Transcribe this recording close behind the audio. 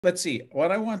let's see,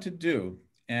 what I want to do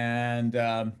and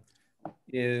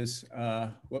is,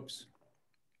 whoops,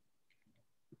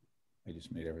 I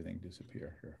just made everything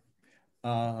disappear here.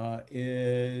 I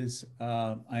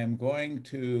am going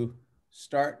to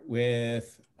start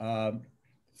with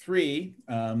three,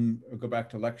 go back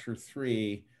to lecture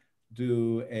 3,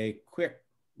 do a quick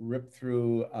rip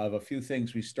through of a few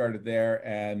things we started there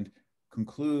and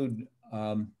conclude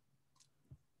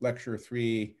lecture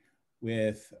 3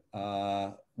 with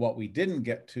what we didn't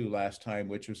get to last time,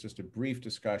 which was just a brief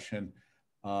discussion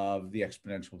of the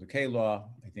exponential decay law.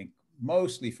 I think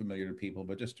mostly familiar to people,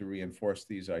 but just to reinforce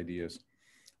these ideas.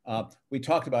 We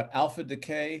talked about alpha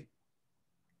decay.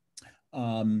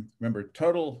 Remember,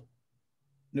 total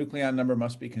nucleon number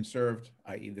must be conserved,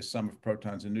 i.e. the sum of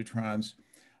protons and neutrons,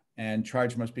 and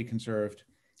charge must be conserved.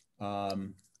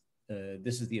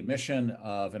 This is the emission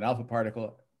of an alpha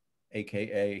particle,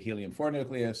 AKA helium-4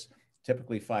 nucleus,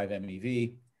 typically 5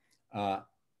 MeV.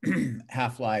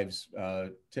 Half-lives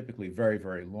typically very,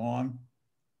 very long.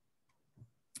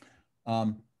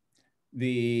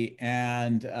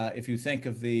 If you think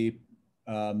of the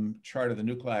chart of the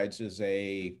nuclides as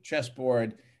a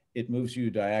chessboard, it moves you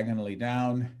diagonally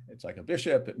down. It's like a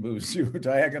bishop, it moves you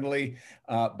diagonally,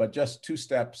 but just 2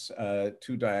 steps,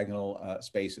 2 diagonal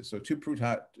spaces. So 2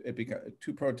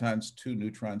 protons, 2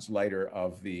 neutrons lighter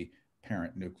of the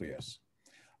parent nucleus.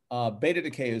 Beta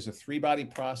decay is a 3-body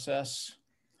process.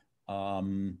 For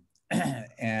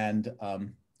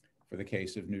the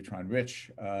case of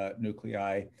neutron-rich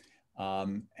nuclei.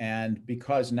 And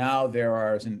because now there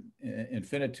are an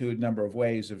infinitude number of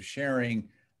ways of sharing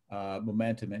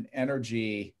momentum and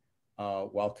energy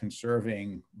while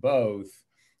conserving both,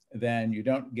 then you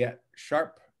don't get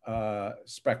sharp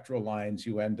spectral lines.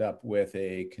 You end up with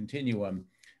a continuum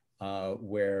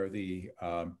where the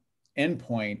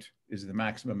endpoint is the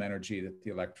maximum energy that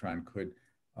the electron could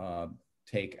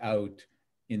take out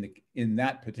in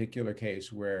that particular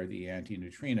case where the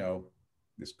antineutrino,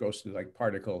 this ghostly-like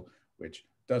particle, which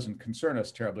doesn't concern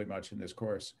us terribly much in this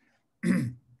course,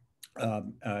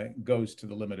 goes to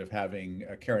the limit of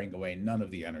carrying away none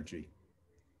of the energy.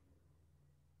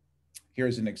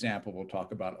 Here's an example we'll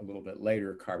talk about a little bit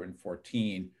later,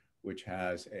 carbon-14, which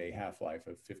has a half-life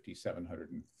of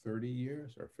 5,730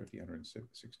 years or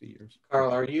 5,160 years.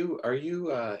 Carl, are you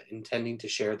intending to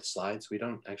share the slides? We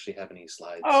don't actually have any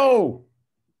slides. Oh,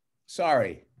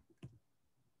 sorry.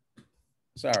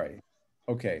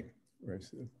 Okay.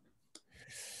 Where's the...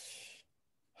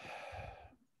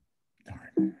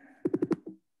 Darn.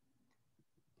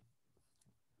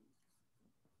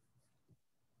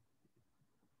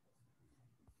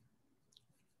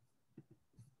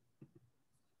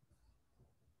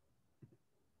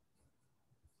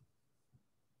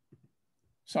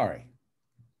 Sorry.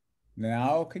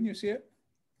 Now, can you see it?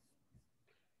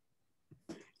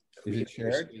 Is it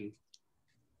shared?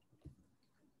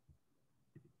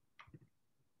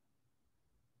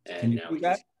 Can you see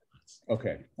that?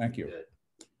 Okay, thank you. Good.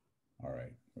 All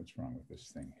right, what's wrong with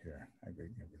this thing here? I gotta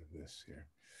get rid of this here.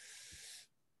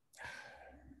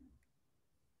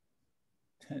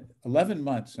 11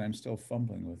 months, I'm still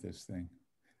fumbling with this thing.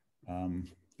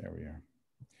 There we are.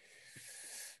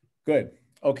 Good,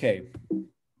 okay.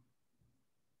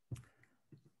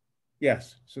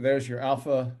 Yes, so there's your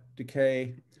alpha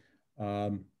decay.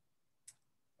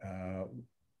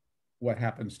 What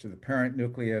happens to the parent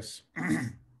nucleus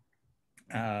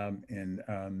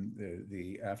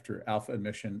after alpha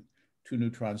emission, 2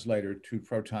 neutrons later, 2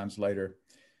 protons later.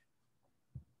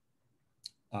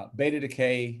 Beta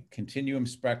decay, continuum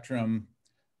spectrum,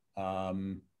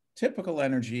 typical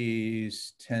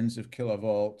energies, tens of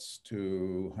kilovolts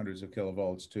to hundreds of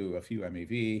kilovolts to a few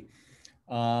MeV.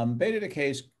 Beta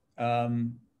decays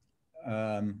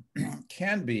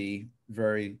can be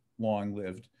very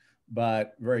long-lived,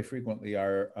 but very frequently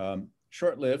are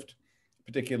short-lived,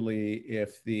 particularly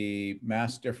if the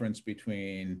mass difference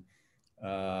between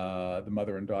the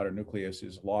mother and daughter nucleus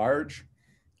is large.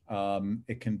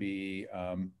 It can be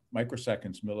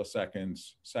microseconds,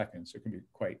 milliseconds, seconds. It can be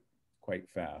quite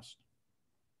fast.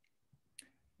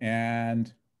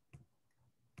 And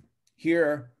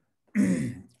here,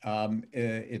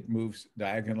 it moves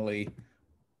diagonally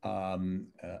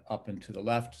up and to the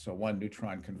left. So 1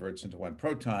 neutron converts into 1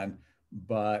 proton,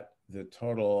 but the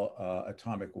total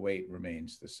atomic weight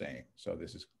remains the same. So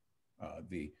this is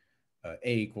the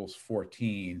A equals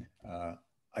 14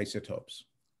 isotopes,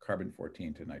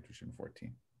 carbon-14 to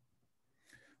nitrogen-14.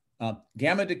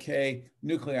 Gamma decay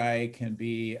nuclei can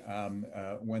be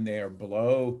when they are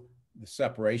below the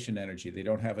separation energy. They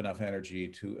don't have enough energy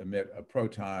to emit a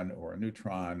proton or a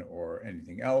neutron or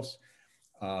anything else.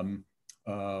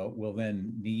 will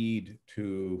then need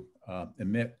to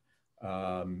emit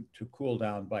to cool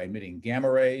down by emitting gamma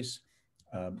rays.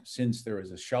 Since there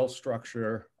is a shell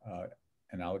structure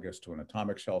analogous to an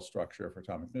atomic shell structure for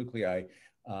atomic nuclei,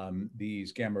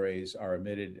 these gamma rays are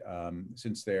emitted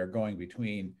since they are going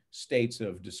between states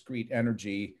of discrete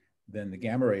energy. Then the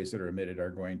gamma rays that are emitted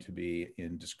are going to be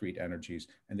in discrete energies,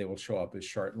 and they will show up as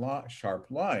sharp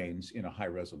lines in a high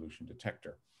resolution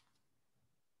detector.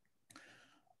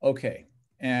 Okay,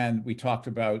 and we talked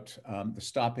about the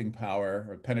stopping power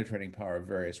or penetrating power of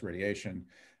various radiation.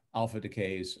 Alpha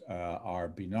decays are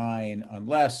benign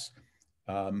unless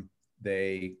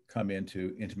they come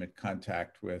into intimate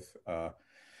contact with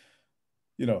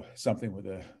something with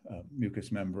a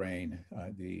mucous membrane,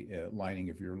 the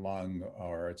lining of your lung,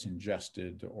 or it's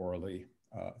ingested orally,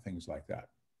 things like that.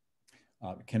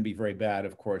 It can be very bad,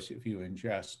 of course, if you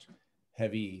ingest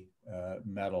heavy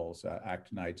metals,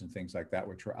 actinides and things like that,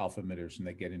 which are alpha emitters, and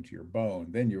they get into your bone.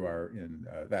 Then you are in,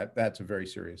 that's a very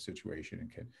serious situation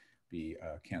and can be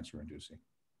cancer-inducing.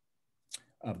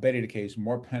 Beta decay is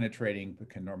more penetrating, but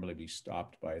can normally be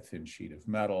stopped by a thin sheet of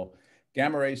metal.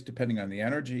 Gamma rays, depending on the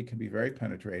energy, can be very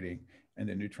penetrating, and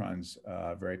the neutrons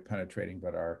very penetrating,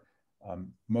 but are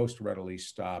most readily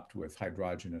stopped with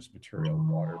hydrogenous material,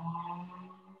 water,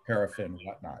 paraffin,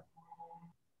 whatnot.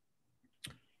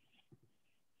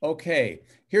 Okay,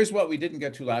 here's what we didn't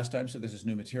get to last time, so this is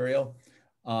new material.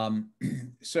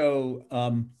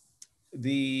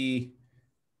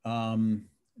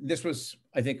 This was,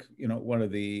 I think, one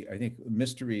of the,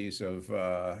 mysteries of,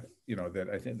 that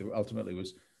I think that ultimately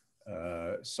was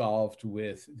solved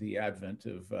with the advent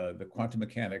of the quantum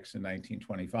mechanics in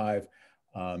 1925,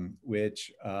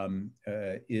 which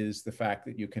is the fact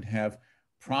that you can have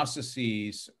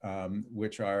processes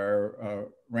which are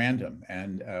random.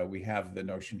 And we have the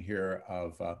notion here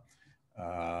of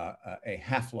a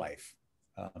half-life.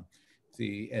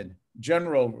 The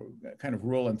general kind of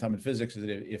rule in thumb in physics is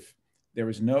that if there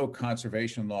is no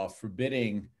conservation law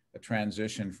forbidding a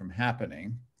transition from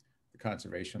happening, the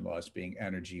conservation laws being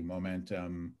energy,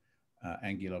 momentum,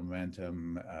 angular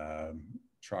momentum,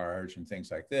 charge, and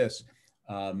things like this,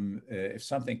 if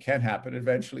something can happen,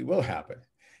 eventually will happen.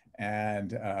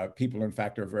 And people, in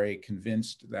fact, are very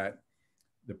convinced that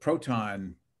the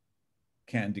proton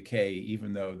can decay,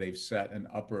 even though they've set an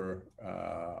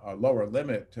a lower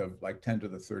limit of like 10 to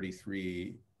the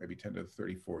 33, maybe 10 to the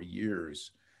 34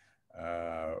 years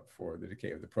for the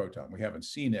decay of the proton. We haven't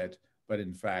seen it, but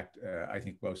in fact, I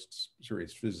think most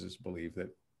serious physicists believe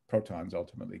that protons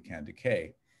ultimately can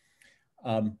decay.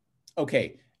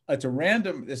 Okay, it's a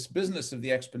random, this business of the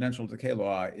exponential decay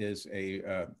law is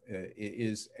a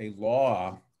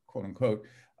law, quote unquote,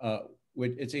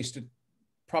 it's a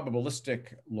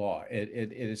probabilistic law.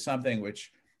 It is something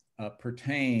which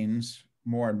pertains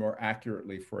more and more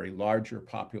accurately for a larger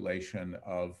population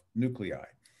of nuclei.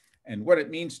 And what it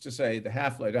means to say the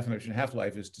half-life, definition of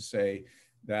half-life is to say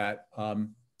that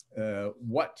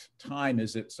what time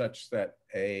is it such that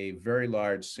a very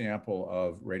large sample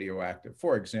of radioactive,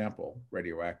 for example,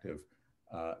 radioactive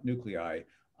nuclei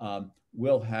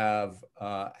will have,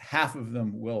 half of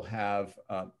them will have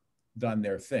done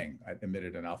their thing,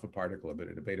 emitted an alpha particle,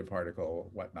 emitted a beta particle,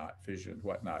 whatnot, fission,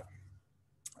 whatnot.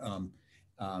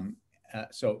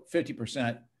 So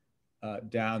 50%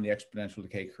 down the exponential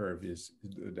decay curve is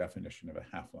the definition of a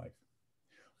half-life.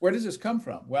 Where does this come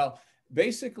from? Well,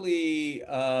 basically,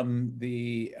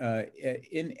 in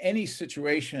any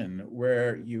situation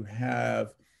where you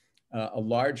have a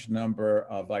large number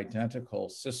of identical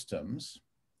systems,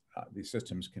 these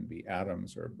systems can be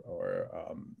atoms or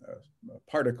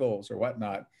particles or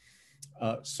whatnot,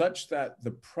 such that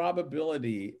the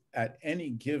probability at any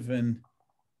given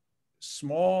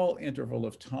small interval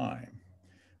of time,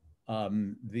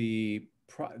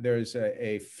 there's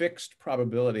a fixed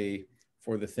probability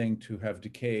for the thing to have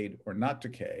decayed or not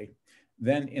decay.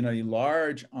 Then in a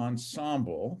large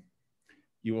ensemble,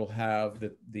 you will have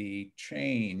the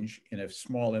change in a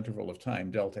small interval of time,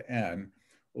 delta n,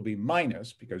 will be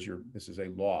minus, because this is a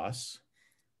loss,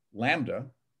 lambda,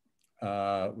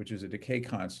 which is a decay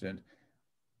constant,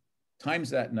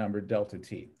 times that number, delta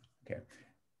t. Okay.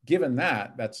 Given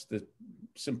that, that's the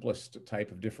simplest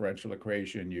type of differential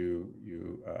equation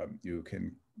you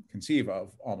can conceive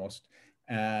of almost.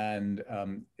 And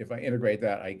if I integrate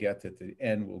that, I get that the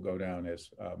n will go down as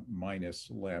minus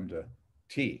lambda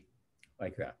t,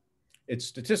 like that. It's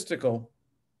statistical,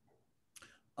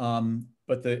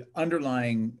 but the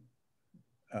underlying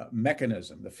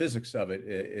mechanism, the physics of it,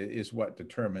 is what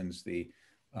determines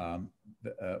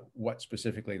what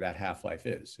specifically that half-life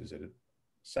is. Is it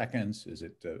seconds? Is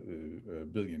it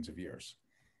billions of years?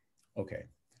 Okay.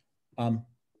 Um,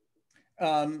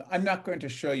 I'm not going to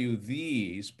show you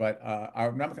these, but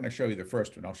I'm not going to show you the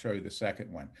first one. I'll show you the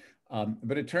second one.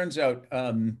 But it turns out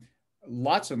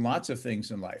lots and lots of things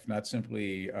in life, not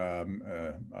simply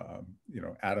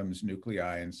atoms,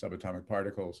 nuclei, and subatomic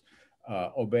particles,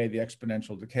 obey the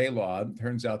exponential decay law. It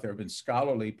turns out there have been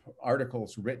scholarly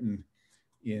articles written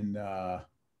in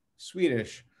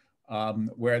Swedish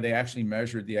where they actually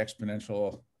measured the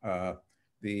exponential,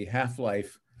 the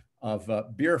half-life of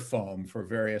beer foam for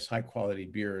various high quality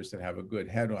beers that have a good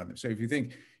head on them. So if you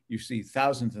think you see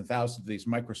thousands and thousands of these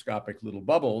microscopic little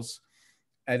bubbles,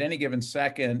 at any given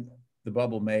second, the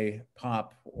bubble may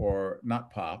pop or not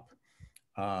pop.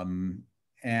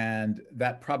 And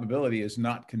that probability is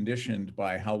not conditioned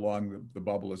by how long the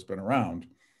bubble has been around.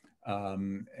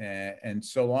 And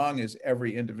so long as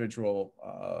every individual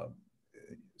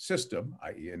system,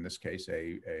 i.e. in this case,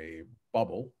 a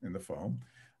bubble in the foam,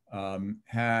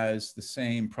 has the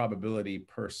same probability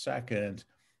per second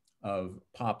of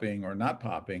popping or not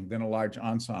popping, then a large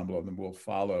ensemble of them will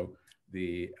follow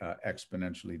the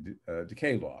exponentially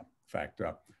decay law. In fact,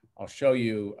 I'll show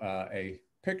you a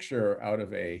picture out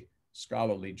of a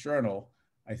scholarly journal.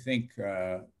 I think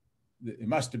it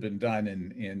must have been done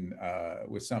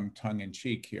with some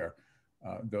tongue-in-cheek here.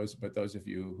 But those of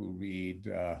you who read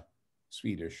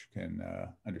Swedish can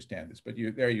understand this. But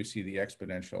there you see the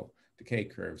exponential decay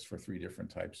curves for 3 different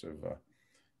types of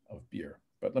beer.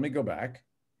 But let me go back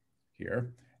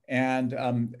here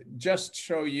and just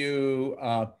show you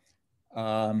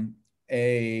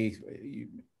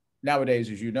nowadays,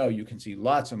 as you know, you can see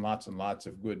lots and lots and lots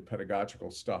of good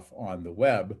pedagogical stuff on the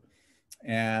web.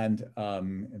 And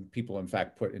people, in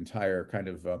fact, put entire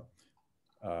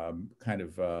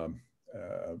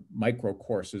micro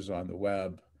courses on the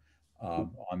web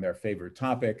on their favorite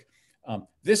topic.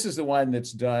 This is the one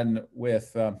that's done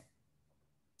with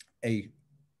a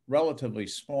relatively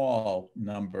small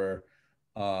number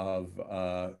of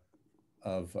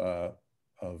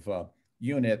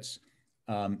units,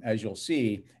 as you'll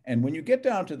see. And when you get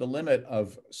down to the limit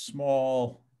of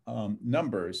small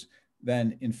numbers,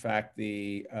 then in fact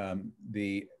you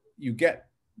get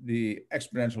the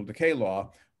exponential decay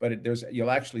law, but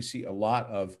you'll actually see a lot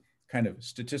of kind of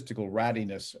statistical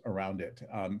rattiness around it.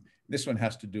 This one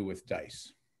has to do with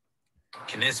dice.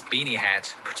 Can this beanie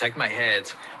hat protect my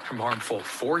head from harmful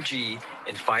 4G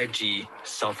and 5G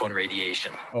cell phone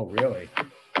radiation? Oh, really?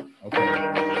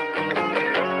 Okay.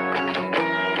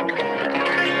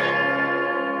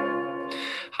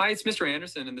 Hi, it's Mr.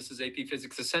 Anderson, and this is AP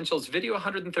Physics Essentials, video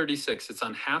 136. It's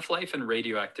on half-life and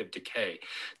radioactive decay.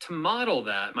 To model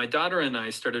that, my daughter and I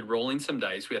started rolling some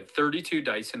dice. We had 32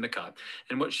 dice in the cup,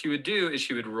 and what she would do is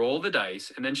she would roll the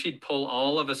dice, and then she'd pull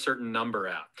all of a certain number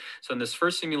out. So in this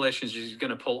first simulation, she's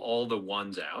going to pull all the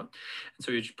ones out. And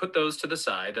so you put those to the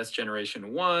side. That's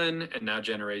generation 1, and now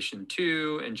generation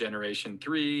 2, and generation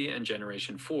 3, and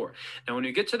generation 4. Now, when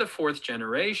you get to the 4th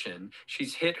generation,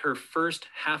 she's hit her first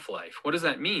half-life. What does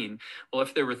that mean? Well,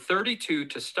 if there were 32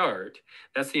 to start,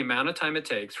 that's the amount of time it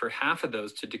takes for half of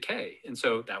those to decay. And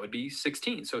so that would be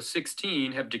 16. So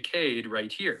 16 have decayed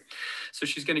right here. So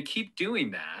she's going to keep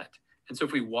doing that. And so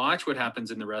if we watch what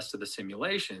happens in the rest of the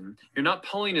simulation, you're not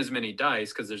pulling as many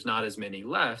dice because there's not as many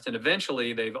left. And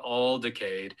eventually they've all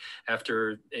decayed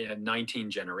after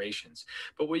 19 generations.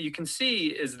 But what you can see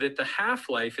is that the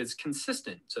half-life is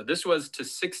consistent. So this was to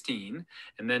 16,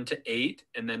 and then to 8,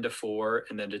 and then to 4,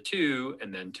 and then to 2,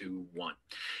 and then to 1.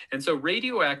 And so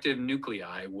radioactive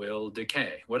nuclei will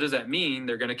decay. What does that mean?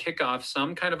 They're going to kick off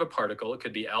some kind of a particle. It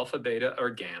could be alpha, beta,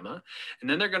 or gamma. And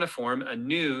then they're going to form a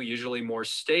new, usually more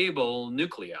stable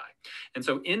nuclei. And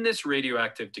so in this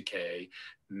radioactive decay,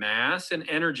 mass and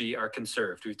energy are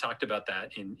conserved. We've talked about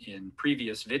that in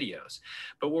previous videos.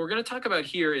 But what we're going to talk about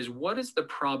here is what is the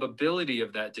probability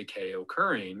of that decay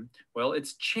occurring? Well,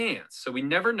 it's chance. So we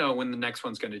never know when the next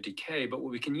one's going to decay, but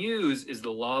what we can use is the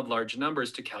law of large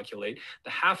numbers to calculate the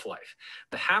half-life.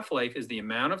 The half-life is the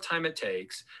amount of time it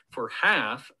takes for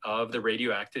half of the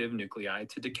radioactive nuclei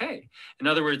to decay. In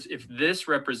other words, if this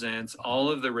represents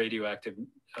all of the radioactive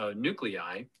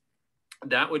nuclei,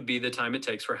 that would be the time it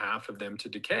takes for half of them to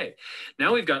decay.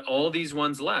 Now we've got all these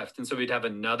ones left. And so we'd have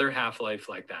another half-life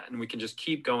like that. And we can just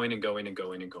keep going and going and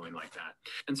going and going like that.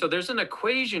 And so there's an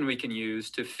equation we can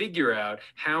use to figure out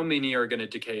how many are going to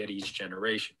decay at each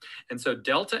generation. And so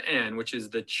delta N, which is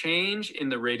the change in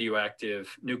the radioactive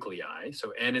nuclei.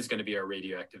 So N is going to be our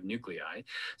radioactive nuclei.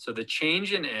 So the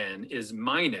change in N is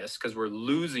minus, because we're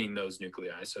losing those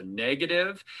nuclei. So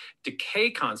negative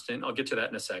decay constant, I'll get to that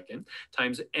in a second,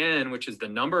 times N, which is is the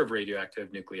number of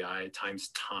radioactive nuclei times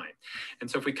time. And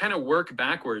so if we kind of work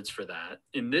backwards for that,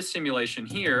 in this simulation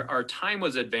here, our time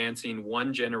was advancing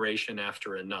one generation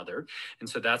after another. And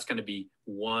so that's going to be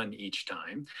 1 each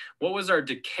time. What was our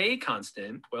decay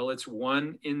constant? Well, it's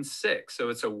 1 in 6. So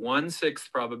it's a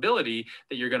 1/6 probability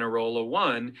that you're going to roll a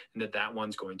 1 and that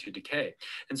one's going to decay.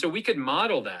 And so we could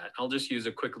model that. I'll just use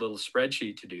a quick little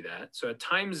spreadsheet to do that. So at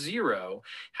time 0,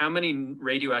 how many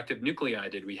radioactive nuclei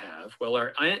did we have? Well,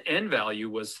 our n value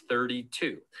was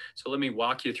 32. So let me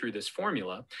walk you through this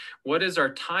formula. What is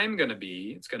our time going to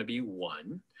be? It's going to be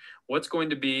 1. What's going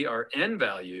to be our n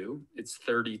value? It's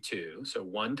 32. So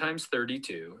 1 times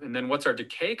 32. And then what's our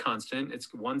decay constant? It's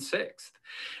 1/6.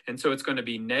 And so it's going to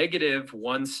be negative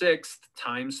 1/6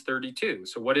 times 32.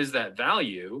 So what is that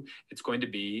value? It's going to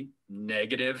be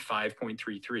negative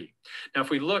 5.33. Now, if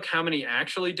we look how many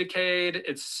actually decayed,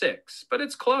 it's 6, but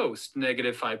it's close,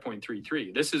 negative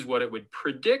 5.33. This is what it would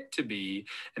predict to be,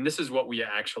 and this is what we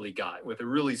actually got with a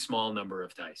really small number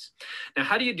of dice. Now,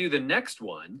 how do you do the next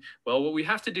one? Well, what we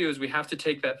have to do is we have to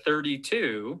take that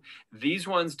 32, these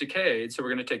ones decayed, so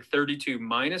we're going to take 32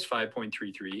 minus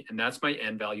 5.33, and that's my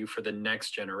n value for the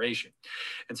next generation.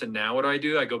 And so now what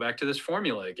do? I go back to this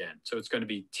formula again. So it's going to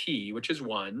be t, which is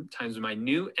 1, times my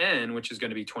new n, which is going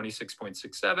to be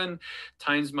 26.67,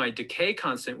 times my decay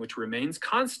constant, which remains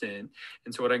constant.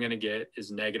 And so what I'm going to get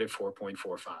is negative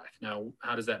 4.45. Now,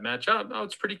 how does that match up? Oh,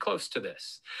 it's pretty close to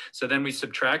this. So then we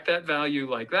subtract that value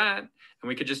like that, and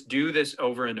we could just do this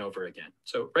over and over again.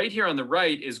 So right here on the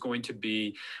right is going to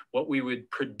be what we would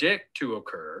predict to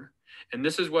occur. And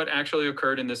this is what actually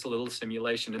occurred in this little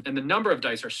simulation. And the number of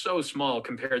dice are so small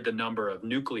compared to the number of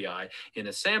nuclei in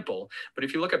a sample. But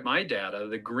if you look at my data,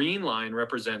 the green line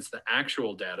represents the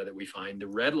actual data that we find. The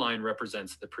red line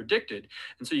represents the predicted.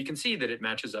 And so you can see that it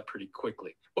matches up pretty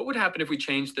quickly. What would happen if we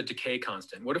changed the decay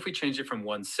constant? What if we changed it from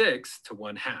 1/6 to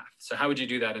 1/2? So how would you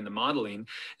do that in the modeling?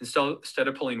 Instead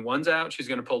of pulling 1s out, she's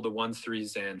going to pull the 1s,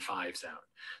 3s, and 5s out.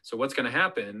 So what's going to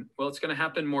happen? Well, it's going to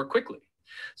happen more quickly.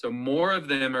 So more of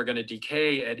them are going to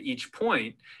decay at each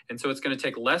point, and so it's going to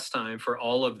take less time for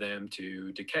all of them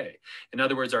to decay. In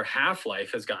other words, our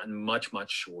half-life has gotten much, much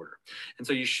shorter. And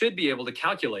so you should be able to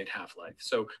calculate half-life.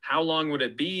 So how long would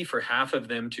it be for half of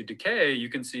them to decay? You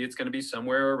can see it's going to be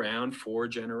somewhere around 4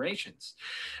 generations.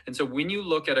 And so when you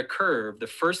look at a curve, the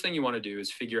first thing you want to do is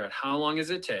figure out how long does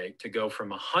it take to go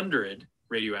from 100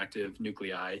 radioactive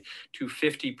nuclei to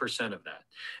 50% of that.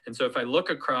 And so if I look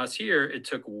across here, it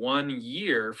took 1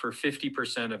 year for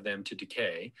 50% of them to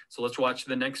decay. So let's watch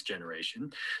the next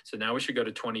generation. So now we should go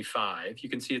to 25. You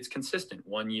can see it's consistent,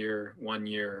 1 year, 1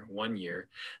 year, 1 year.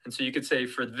 And so you could say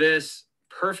for this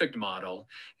perfect model,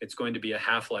 it's going to be a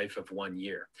half-life of 1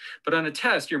 year. But on a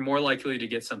test, you're more likely to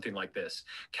get something like this.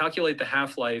 Calculate the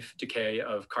half-life decay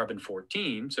of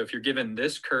carbon-14. So if you're given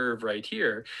this curve right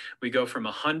here, we go from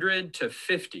 100 to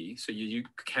 50. So you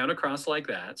count across like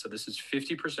that. So this is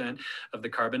 50% of the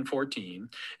carbon-14.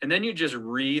 And then you just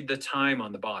read the time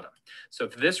on the bottom. So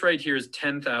if this right here is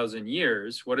 10,000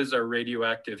 years, what is our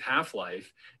radioactive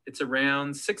half-life? It's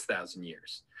around 6,000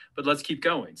 years. But let's keep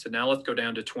going. So now let's go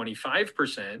down to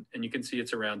 25%, and you can see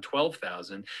it's around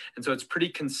 12,000. And so it's pretty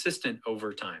consistent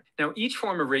over time. Now, each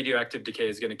form of radioactive decay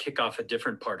is going to kick off a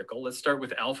different particle. Let's start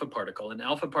with alpha particle. An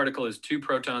alpha particle is 2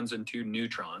 protons and 2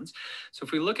 neutrons. So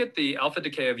if we look at the alpha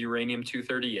decay of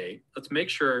uranium-238, let's make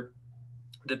sure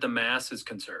that the mass is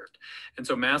conserved. And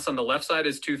so mass on the left side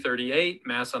is 238,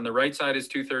 mass on the right side is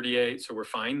 238, so we're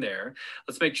fine there.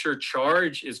 Let's make sure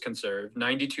charge is conserved,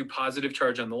 92 positive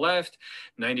charge on the left,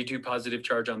 92 positive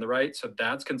charge on the right, so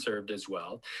that's conserved as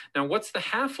well. Now, what's the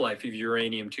half-life of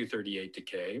uranium-238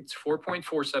 decay? It's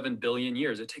 4.47 billion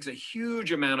years. It takes a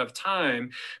huge amount of time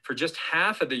for just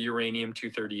half of the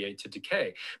uranium-238 to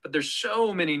decay. But there's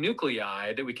so many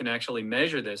nuclei that we can actually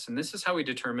measure this, and this is how we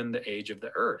determine the age of the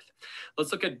Earth.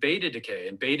 Let's look at beta decay.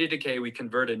 In beta decay, we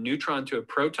convert a neutron to a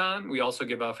proton. We also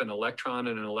give off an electron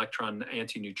and an electron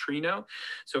antineutrino.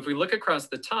 So if we look across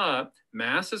the top,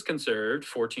 mass is conserved,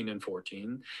 14 and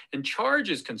 14, and charge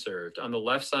is conserved. On the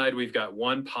left side, we've got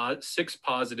 6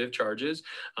 positive charges.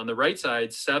 On the right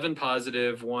side, 7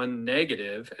 positive, 1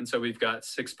 negative, and so we've got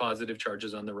 6 positive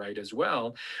charges on the right as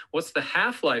well. What's the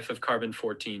half-life of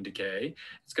carbon-14 decay?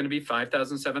 It's going to be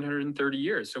 5,730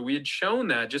 years. So we had shown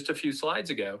that just a few slides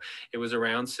ago. It was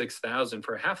around 6,000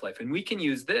 for a half-life, and we can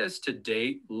use this to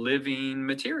date living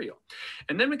material.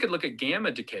 And then we could look at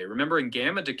gamma decay. Remember, in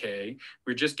gamma decay,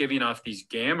 we're just giving off these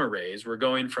gamma rays. We're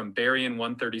going from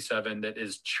barium-137 that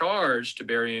is charged to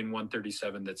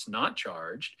barium-137 that's not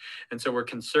charged. And so we're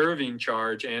conserving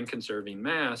charge and conserving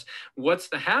mass. What's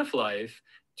the half-life?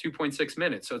 2.6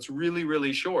 minutes. So it's really,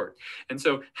 really short. And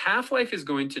so half-life is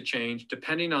going to change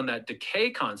depending on that decay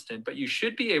constant, but you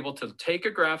should be able to take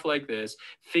a graph like this,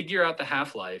 figure out the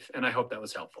half-life, and I hope that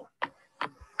was helpful.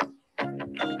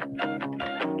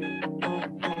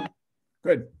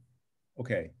 Good.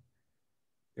 Okay.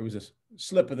 There was a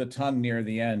slip of the tongue near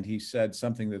the end. He said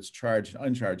something that's charged and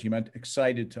uncharged. He meant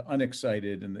excited to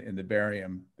unexcited in the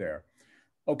barium there.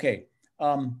 Okay.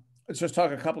 Let's just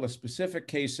talk a couple of specific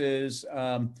cases.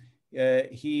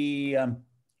 He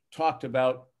talked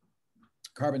about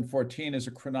carbon-14 as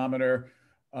a chronometer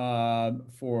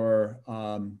for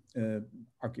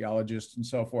archaeologists and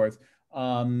so forth.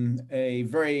 A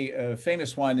very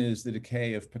famous one is the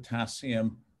decay of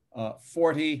potassium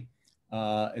 40.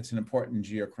 It's an important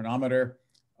geochronometer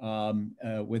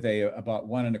with about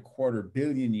 1.25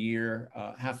 billion year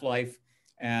half-life,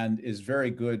 and is very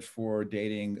good for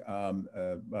dating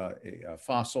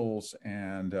fossils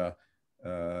and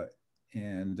the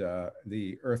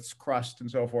Earth's crust and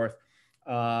so forth.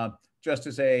 Just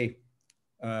as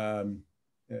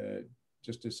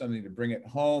something to bring it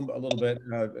home a little bit,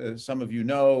 some of you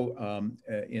know,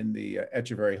 in the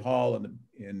Echeverry Hall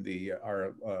in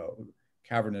our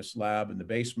cavernous lab in the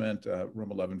basement, room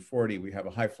 1140, we have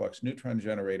a high flux neutron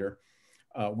generator.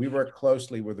 We work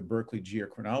closely with the Berkeley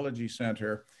Geochronology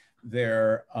Center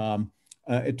there.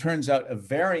 It turns out a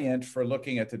variant for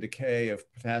looking at the decay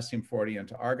of potassium 40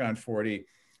 into argon 40,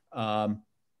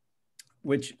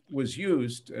 which was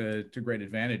used to great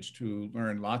advantage to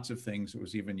learn lots of things. It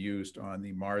was even used on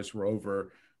the Mars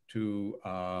rover to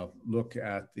look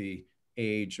at the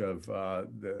age of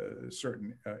the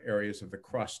certain areas of the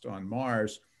crust on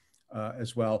Mars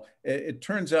as well. It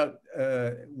turns out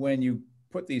when you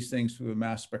put these things through a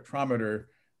mass spectrometer,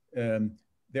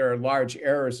 there are large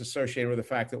errors associated with the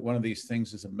fact that one of these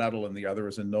things is a metal and the other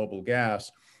is a noble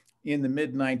gas. In the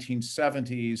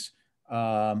mid-1970s,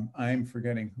 I'm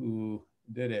forgetting who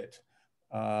did it,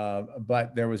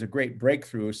 but there was a great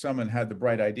breakthrough. Someone had the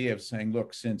bright idea of saying,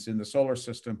 look, since in the solar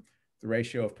system, the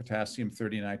ratio of potassium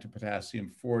 39 to potassium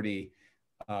 40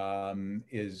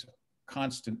 is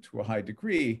constant to a high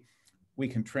degree, we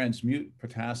can transmute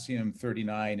potassium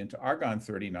 39 into argon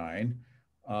 39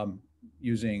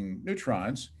 using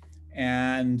neutrons.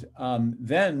 And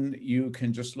then you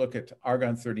can just look at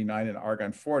argon 39 and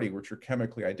argon 40, which are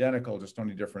chemically identical, just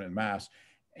only different in mass.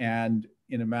 And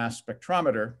in a mass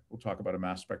spectrometer, we'll talk about a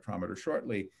mass spectrometer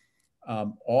shortly,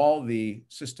 all the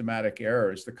systematic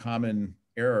errors, the common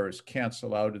errors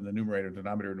cancel out in the numerator and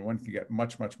denominator, and one can get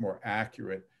much, much more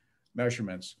accurate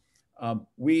measurements.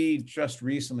 We just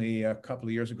recently, a couple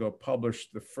of years ago,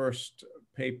 published the first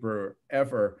paper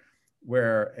ever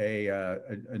where a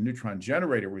neutron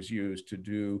generator was used to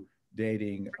do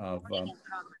dating of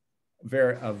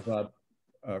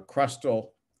crustal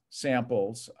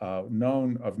samples of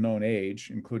known age,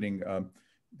 including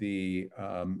the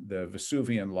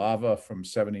Vesuvian lava from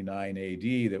 79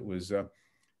 AD that was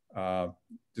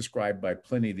described by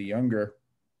Pliny the Younger,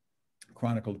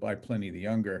 chronicled by Pliny the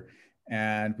Younger.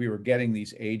 And we were getting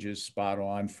these ages spot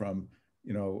on from,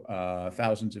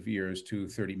 thousands of years to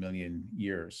 30 million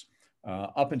years.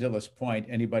 Up until this point,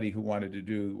 anybody who wanted to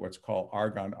do what's called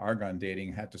argon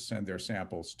dating had to send their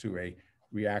samples to a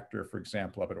reactor, for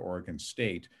example, up at Oregon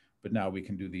State. But now we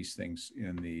can do these things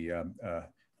in the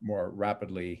more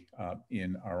rapidly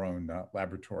in our own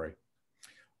laboratory.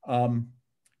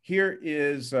 Here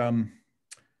is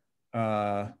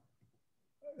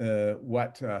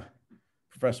what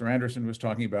Professor Anderson was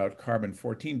talking about,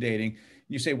 carbon-14 dating.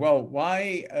 You say, well,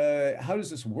 why, how does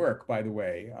this work, by the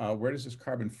way? Where does this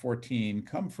carbon-14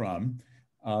 come from,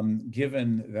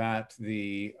 given that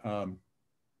the,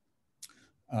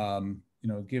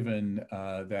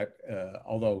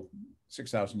 although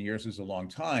 6,000 years is a long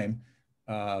time,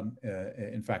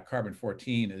 in fact,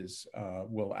 carbon-14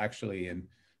 will actually, in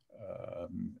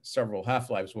several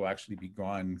half-lives, will actually be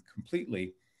gone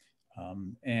completely.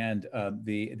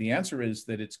 The answer is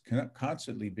that it's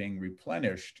constantly being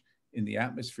replenished in the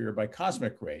atmosphere by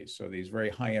cosmic rays. So these very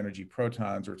high energy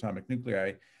protons or atomic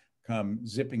nuclei come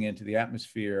zipping into the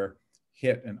atmosphere,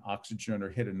 hit an oxygen or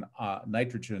hit a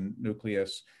nitrogen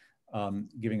nucleus,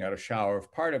 giving out a shower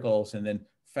of particles, and then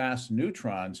fast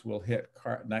neutrons will hit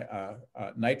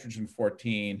nitrogen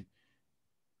 14,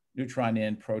 neutron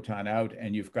in, proton out,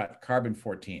 and you've got carbon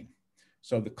 14.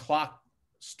 So the clock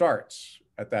starts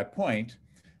at that point.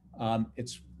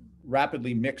 It's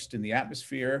rapidly mixed in the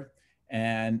atmosphere,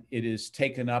 and it is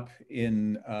taken up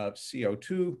in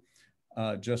CO2,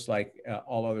 just like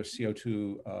all other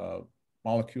CO2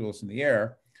 molecules in the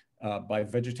air, by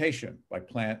vegetation, by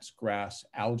plants, grass,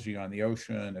 algae on the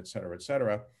ocean, et cetera, et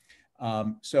cetera.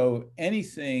 So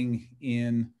anything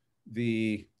in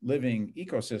the living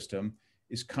ecosystem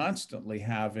is constantly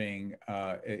having,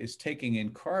 is taking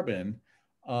in carbon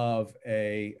of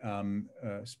a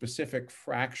specific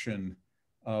fraction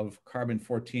of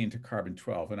carbon-14 to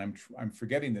carbon-12. And I'm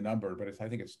forgetting the number, but I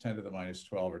think it's 10 to the minus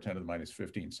 12 or 10 to the minus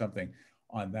 15, something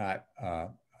on that,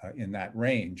 in that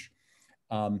range.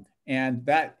 And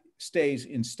that stays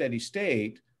in steady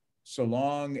state so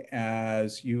long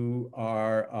as you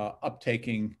are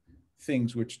uptaking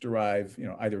things which derive,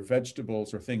 either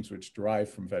vegetables or things which derive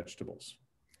from vegetables.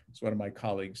 So one of my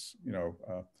colleagues,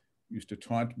 used to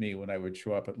taunt me when I would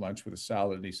show up at lunch with a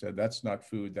salad, and he said, "That's not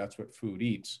food, that's what food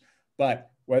eats." But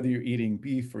whether you're eating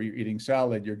beef or you're eating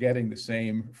salad, you're getting the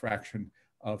same fraction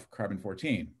of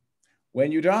carbon-14.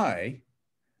 When you die,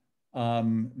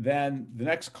 then the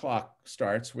next clock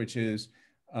starts, which is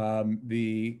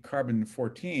the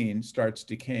carbon-14 starts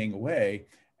decaying away,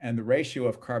 and the ratio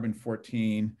of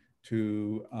carbon-14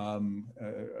 to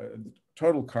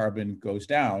total carbon goes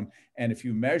down. And if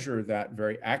you measure that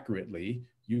very accurately,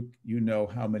 you know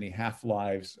how many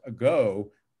half-lives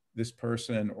ago this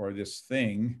person or this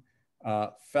thing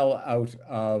fell out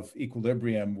of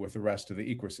equilibrium with the rest of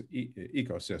the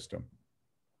ecosystem.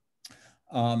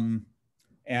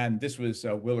 And this was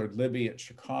Willard Libby at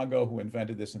Chicago, who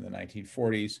invented this in the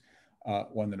 1940s,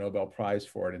 won the Nobel Prize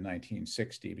for it in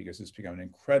 1960, because it's become an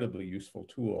incredibly useful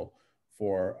tool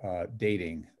for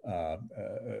dating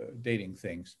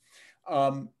things.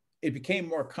 It became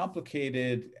more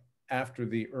complicated after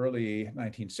the early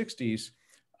 1960s,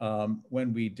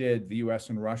 when the US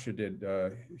and Russia did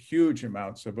huge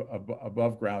amounts of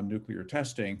above ground nuclear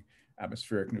testing,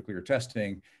 atmospheric nuclear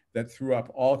testing, that threw up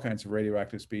all kinds of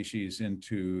radioactive species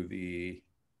into the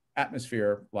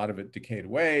atmosphere. A lot of it decayed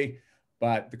away,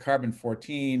 but the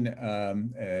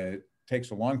carbon-14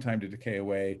 takes a long time to decay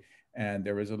away. And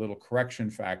there is a little correction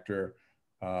factor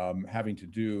having to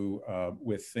do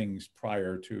with things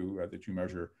prior to, that you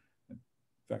measure, in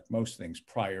fact, most things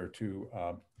prior to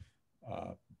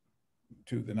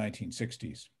the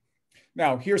 1960s.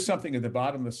 Now, here's something at the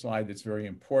bottom of the slide that's very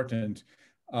important.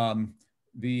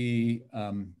 The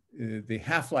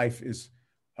half-life is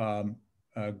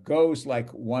goes like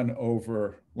 1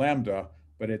 over lambda,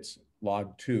 but it's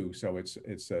log 2, so it's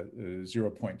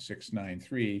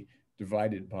 0.693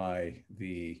 divided by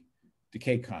the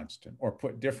decay constant. Or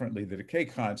put differently, the decay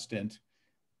constant,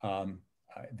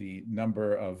 the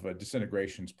number of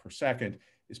disintegrations per second,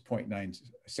 is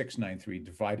 0.9693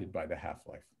 divided by the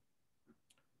half-life.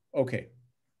 Okay.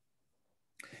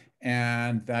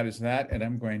 And that is that. And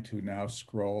I'm going to now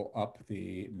scroll up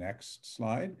the next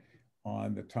slide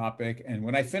on the topic. And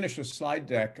when I finish a slide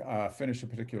deck, finish a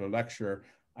particular lecture,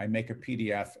 I make a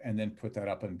PDF and then put that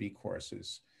up on B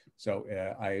courses. So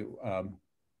I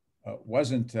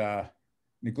wasn't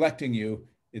neglecting you.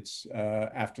 It's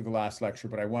after the last lecture,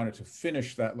 but I wanted to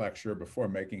finish that lecture before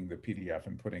making the PDF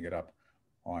and putting it up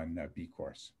on B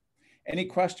course. Any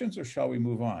questions, or shall we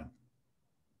move on?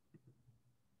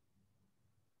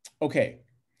 Okay,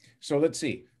 so let's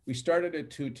see. We started at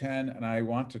 2:10, and I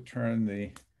want to turn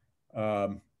the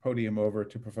podium over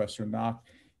to Professor Nock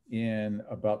in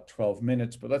about 12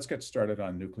 minutes, but let's get started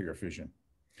on nuclear fission.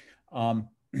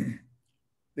 The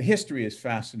history is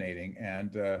fascinating,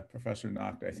 and Professor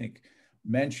Nock, I think,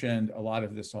 mentioned a lot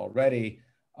of this already.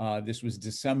 This was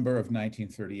December of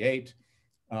 1938.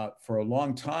 For a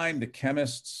long time, the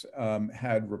chemists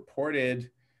had reported,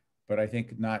 but I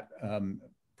think not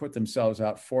put themselves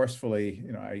out forcefully,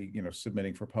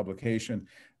 submitting for publication.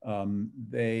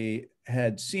 They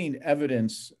had seen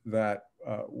evidence that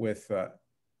with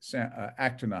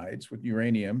actinides, with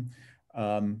uranium,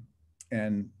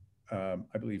 and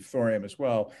I believe thorium as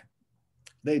well,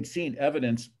 they'd seen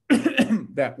evidence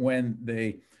that when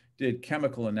they did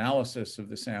chemical analysis of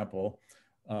the sample,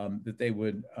 that they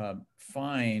would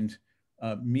find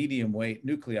medium weight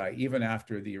nuclei even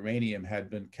after the uranium had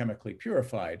been chemically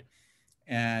purified.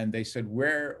 And they said,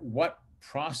 what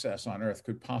process on Earth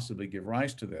could possibly give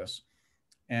rise to this?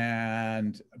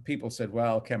 And people said,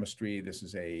 well, chemistry, this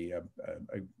is a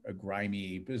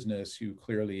grimy business. You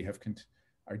clearly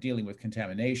are dealing with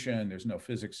contamination. There's no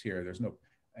physics here.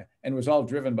 And it was all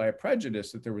driven by a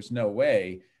prejudice that there was no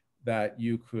way that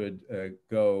you could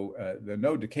the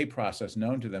no decay process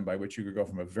known to them by which you could go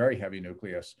from a very heavy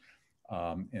nucleus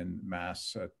in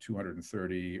mass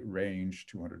 230 range,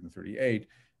 238,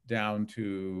 down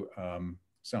to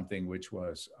something which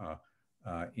was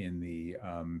in the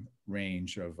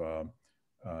range of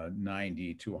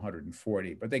 90 to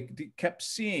 140. But they kept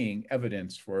seeing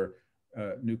evidence for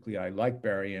nuclei like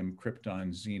barium,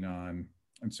 krypton, xenon,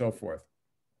 and so forth.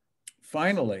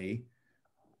 Finally,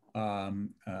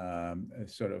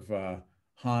 sort of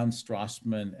Hans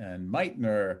Strassmann and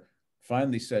Meitner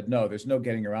finally said, no, there's no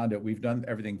getting around it. We've done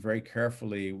everything very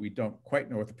carefully. We don't quite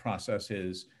know what the process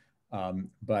is,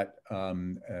 but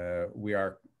we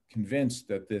are convinced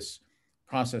that this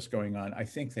process going on, I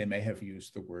think they may have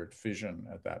used the word fission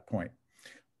at that point.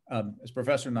 As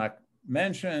Professor Nacht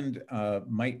mentioned,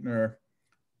 Meitner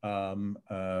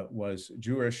was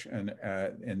Jewish and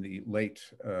in the late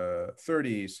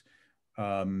 30s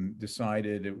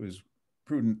decided it was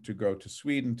prudent to go to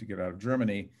Sweden to get out of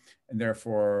Germany, and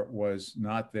therefore was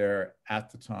not there at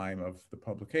the time of the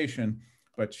publication,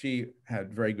 but she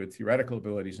had very good theoretical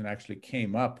abilities and actually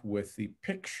came up with the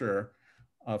picture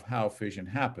of how fission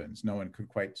happens. No one could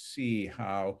quite see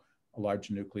how a large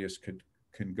nucleus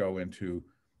can go into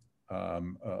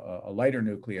a lighter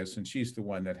nucleus, and she's the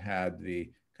one that had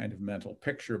the kind of mental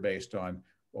picture based on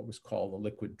what was called the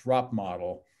liquid drop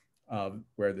model,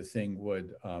 where the thing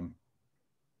would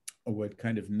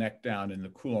kind of neck down and the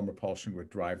Coulomb repulsion would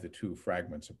drive the two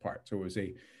fragments apart. So it was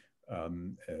a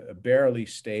barely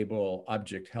stable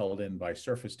object held in by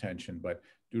surface tension, but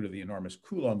due to the enormous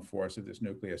Coulomb force of this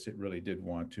nucleus, it really did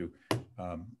want to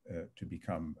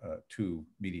become two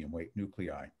medium weight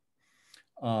nuclei.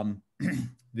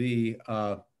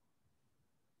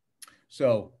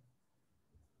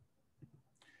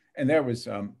 And there was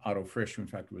Otto Frisch, who in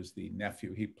fact was the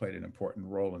nephew. He played an important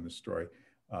role in the story.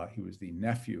 He was the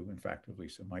nephew, in fact, of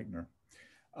Lisa Meitner.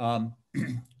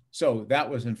 So that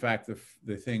was, in fact,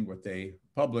 the thing what they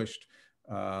published,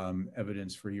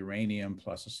 evidence for uranium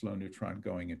plus a slow neutron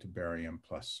going into barium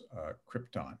plus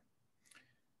krypton.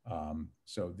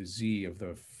 So the Z of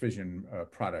the fission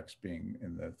products being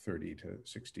in the 30 to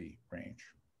 60 range.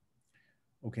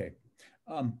 Okay.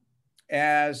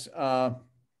 As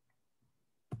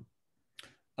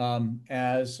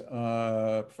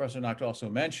Professor Nacht also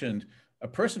mentioned, a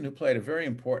person who played a very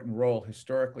important role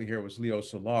historically here was Leo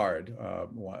Szilard, a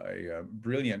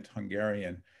brilliant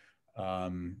Hungarian,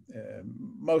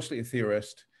 mostly a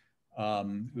theorist,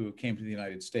 who came to the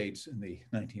United States in the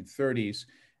 1930s,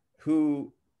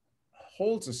 who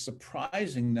holds a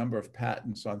surprising number of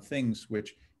patents on things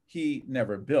which he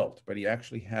never built, but he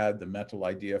actually had the mental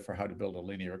idea for how to build a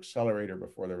linear accelerator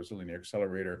before there was a linear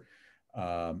accelerator,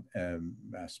 and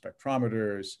mass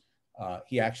spectrometers.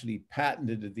 He actually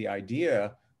patented the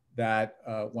idea that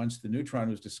once the neutron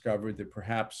was discovered, that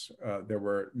perhaps there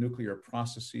were nuclear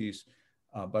processes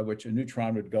by which a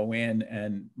neutron would go in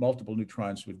and multiple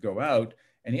neutrons would go out.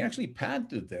 And he actually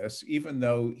patented this, even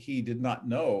though he did not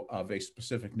know of a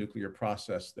specific nuclear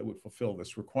process that would fulfill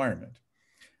this requirement.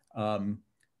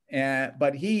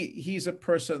 But he's a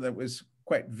person that was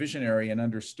quite visionary and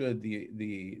understood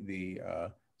the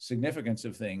significance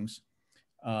of things.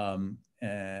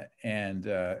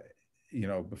 You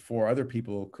know, before other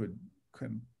people could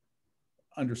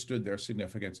understood their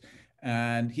significance.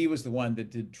 And he was the one that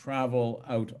did travel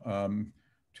out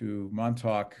to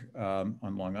Montauk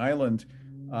on Long Island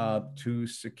to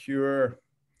secure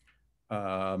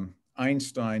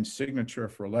Einstein's signature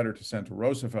for a letter to send to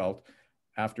Roosevelt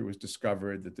after it was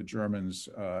discovered that the Germans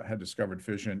had discovered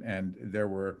fission, and there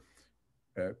were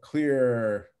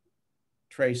clear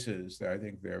traces. I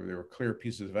think there were clear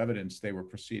pieces of evidence they were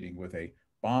proceeding with a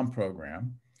bomb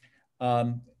program.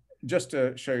 Just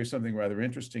to show you something rather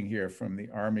interesting here from the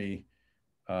Army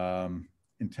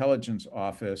Intelligence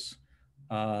Office,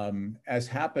 as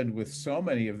happened with so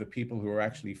many of the people who were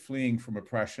actually fleeing from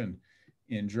oppression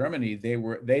in Germany,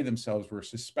 they themselves were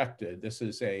suspected. This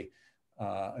is a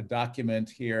document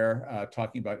here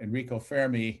talking about Enrico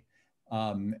Fermi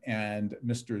and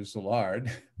Mr.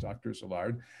 Szilard, Dr.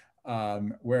 Szilard,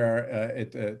 where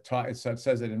it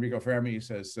says that Enrico Fermi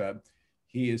says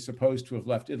he is supposed to have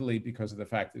left Italy because of the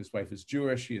fact that his wife is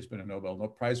Jewish. He has been a Nobel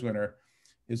Prize winner.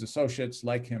 His associates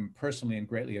like him personally and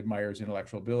greatly admire his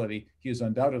intellectual ability. He is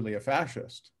undoubtedly a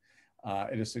fascist.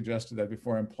 It is suggested that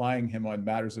before employing him on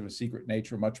matters of a secret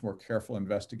nature, much more careful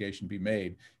investigation be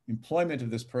made. Employment of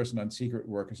this person on secret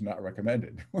work is not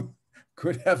recommended.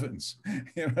 Good heavens.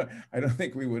 You know, I don't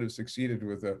think we would have succeeded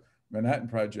with the Manhattan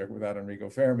Project without Enrico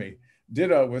Fermi.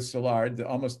 Ditto with Szilard,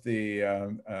 almost the,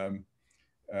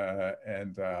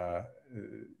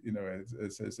 you know,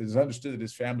 it is understood that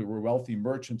his family were wealthy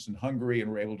merchants in Hungary and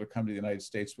were able to come to the United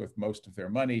States with most of their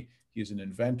money. He is an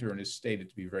inventor and is stated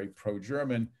to be very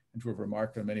pro-German and to have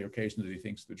remarked on many occasions that he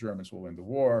thinks the Germans will win the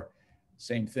war.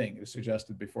 Same thing, it is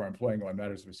suggested before employing on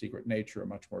matters of a secret nature, a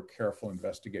much more careful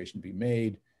investigation be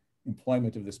made.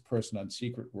 Employment of this person on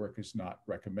secret work is not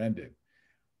recommended.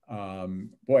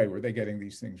 Boy, were they getting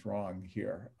these things wrong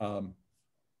here.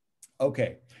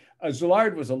 Okay,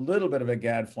 Szilard was a little bit of a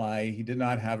gadfly. He did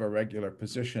not have a regular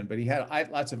position, but he had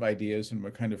lots of ideas and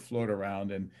would kind of float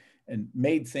around and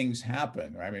made things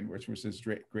happen. I mean, which was his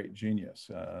great genius.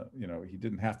 You know, he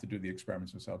didn't have to do the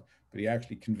experiments himself, but he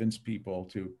actually convinced people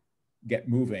to get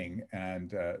moving and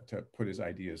to put his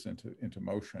ideas into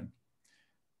motion.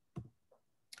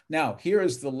 Now, here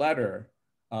is the letter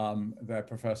that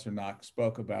Professor Knox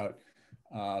spoke about.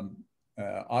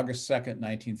 August 2nd,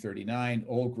 1939,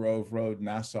 Old Grove Road,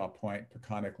 Nassau Point,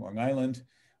 Peconic, Long Island.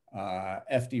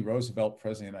 F.D. Roosevelt,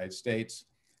 President of the United States,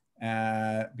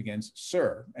 begins,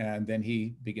 Sir, and then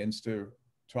he begins to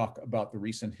talk about the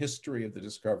recent history of the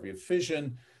discovery of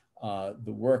fission, the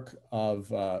work of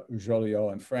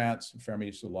Joliot in France,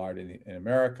 Fermi Szilard in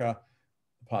America,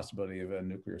 the possibility of a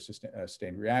nuclear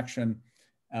sustained reaction.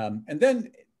 And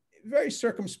then very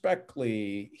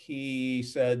circumspectly, he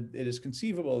said it is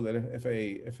conceivable that if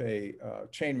a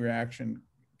chain reaction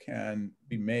can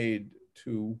be made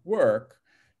to work,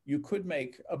 you could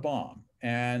make a bomb.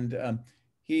 And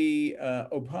he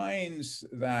opines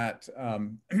that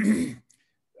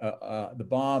the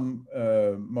bomb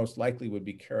most likely would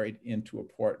be carried into a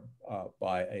port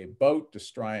by a boat,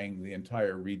 destroying the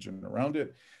entire region around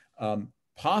it.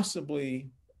 Possibly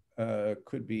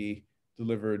could be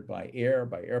delivered by air,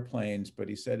 by airplanes, but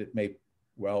he said it may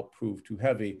well prove too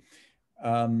heavy.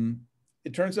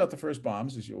 It turns out the first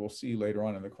bombs, as you will see later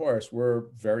on in the course,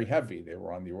 were very heavy. They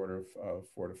were on the order of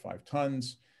 4 to 5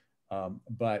 tons.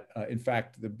 But in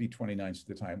fact, the B-29s at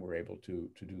the time were able to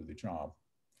do the job.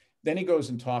 Then he goes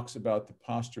and talks about the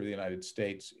posture of the United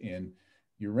States in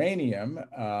uranium.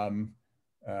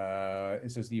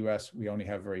 It says the US, we only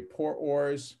have very poor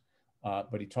ores,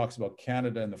 but he talks about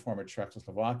Canada and the former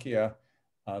Czechoslovakia,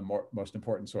 most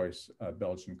important source,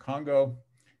 Belgian Congo.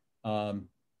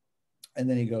 And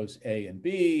then he goes A and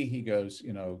B. He goes,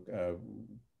 you know,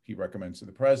 he recommends to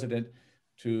the president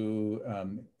to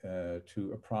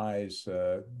apprise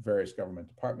various government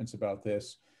departments about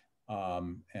this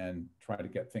and try to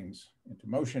get things into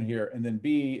motion here. And then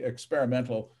B,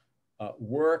 experimental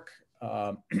work,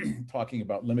 talking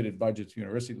about limited budgets,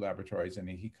 university laboratories, and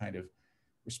he kind of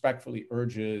respectfully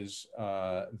urges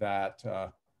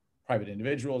that private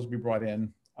individuals be brought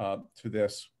in to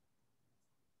this.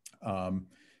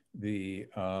 Which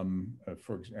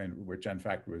in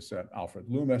fact was Alfred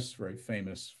Loomis, very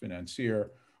famous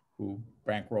financier who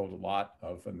bankrolled a lot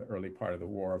of, in the early part of the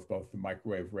war, of both the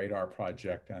microwave radar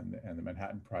project and the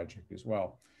Manhattan Project as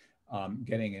well,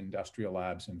 getting industrial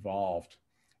labs involved.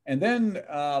 And then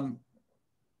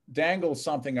dangles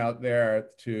something out there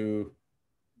to,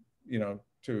 you know,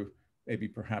 to maybe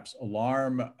perhaps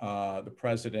alarm the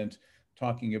president,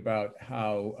 talking about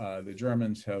how the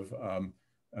Germans have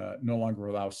no longer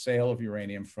allow sale of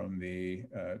uranium from the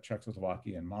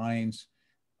Czechoslovakian mines,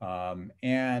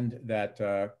 and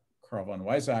that Carl von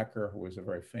Weizsäcker, who was a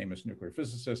very famous nuclear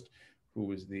physicist, who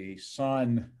was the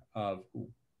son of a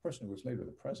person who was later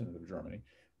the president of Germany,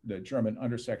 the German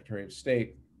Undersecretary of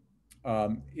State,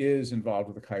 is involved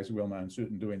with the Kaiser Wilhelm Institute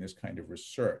in doing this kind of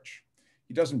research.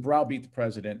 He doesn't browbeat the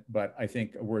president, but I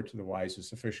think a word to the wise is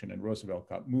sufficient, and Roosevelt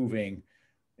got moving.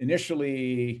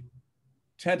 Initially,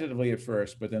 tentatively at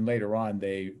first, but then later on,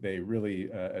 they really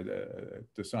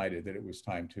decided that it was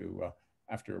time to,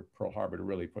 after Pearl Harbor, to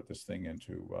really put this thing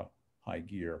into high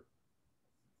gear.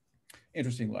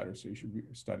 Interesting letter, so you should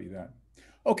study that.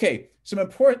 Okay, some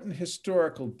important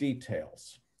historical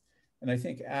details. And I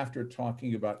think after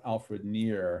talking about Alfred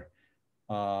Neer,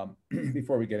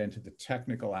 before we get into the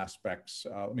technical aspects,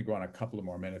 let me go on a couple of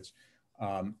more minutes.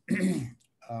 We'll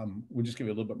just give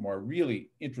you a little bit more really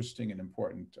interesting and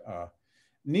important.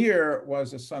 Neer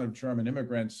was a son of German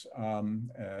immigrants,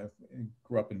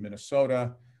 grew up in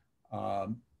Minnesota,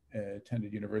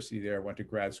 attended university there, went to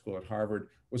grad school at Harvard,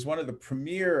 was one of the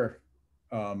premier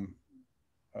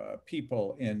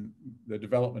people in the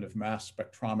development of mass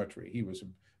spectrometry. He was a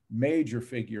major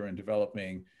figure in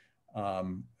developing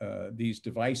these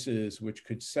devices which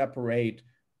could separate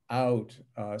out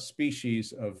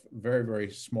species of very, very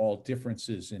small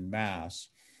differences in mass.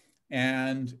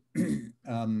 And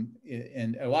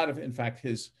a lot of, in fact,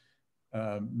 his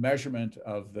measurement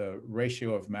of the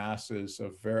ratio of masses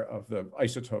of the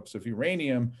isotopes of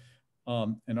uranium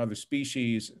and other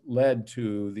species led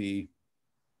to the,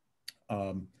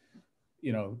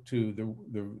 you know, to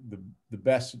the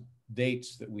best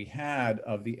dates that we had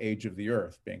of the age of the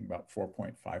Earth, being about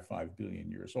 4.55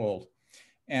 billion years old.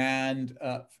 And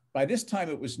by this time,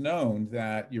 it was known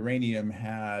that uranium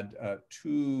had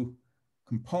two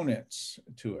components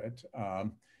to it,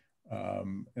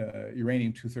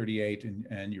 uranium-238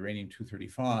 and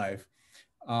uranium-235.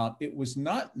 It was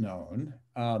not known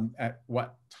at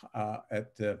what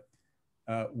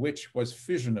which was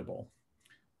fissionable.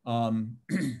 In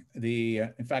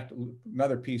fact,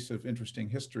 another piece of interesting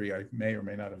history I may or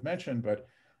may not have mentioned, but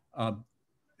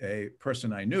a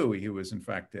person I knew, he was in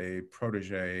fact a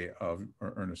protege of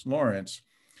Ernest Lawrence.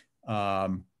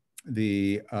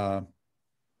 Louis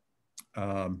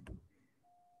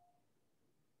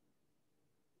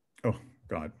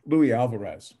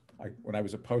Alvarez. When I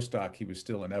was a postdoc, he was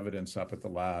still in evidence up at the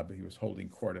lab. He was holding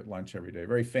court at lunch every day.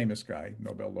 Very famous guy,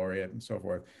 Nobel laureate and so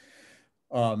forth.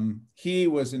 He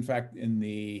was in fact in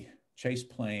the chase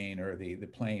plane, or the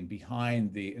plane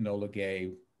behind the Enola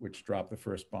Gay, which dropped the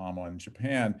first bomb on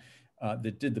Japan,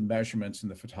 that did the measurements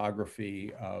and the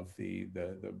photography of the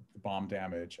bomb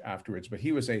damage afterwards. But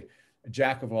he was a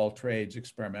jack of all trades,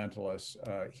 experimentalist.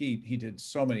 He did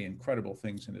so many incredible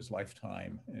things in his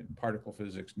lifetime in particle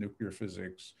physics, nuclear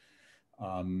physics,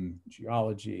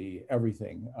 geology,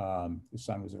 everything. His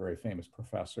son was a very famous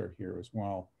professor here as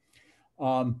well.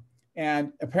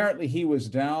 And apparently he was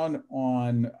down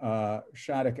on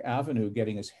Shattuck Avenue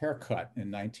getting his hair cut in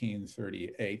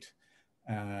 1938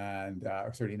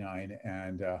 or 39,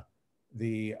 and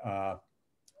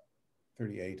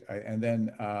 38. And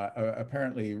then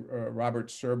apparently Robert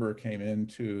Serber came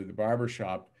into the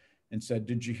barbershop and said,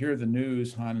 "Did you hear the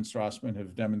news? Hahn and Strassman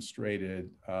have demonstrated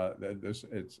that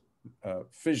it's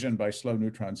fission by slow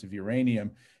neutrons of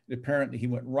uranium." And apparently he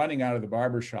went running out of the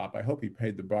barbershop. I hope he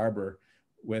paid the barber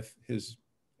with his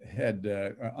head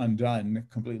undone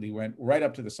completely, went right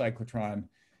up to the cyclotron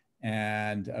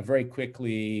and very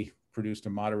quickly produced a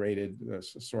moderated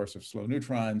source of slow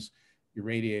neutrons,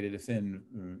 irradiated a thin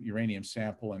uranium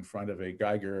sample in front of a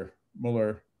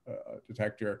Geiger-Muller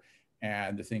detector,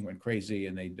 and the thing went crazy,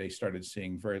 and they started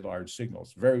seeing very large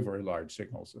signals, very, very large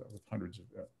signals, with hundreds of,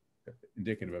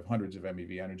 indicative of hundreds of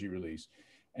MeV energy release.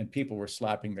 And people were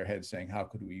slapping their heads saying, how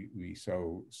could we be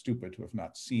so stupid to have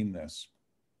not seen this?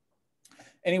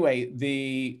 Anyway,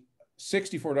 the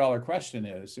 $64 question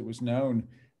is, it was known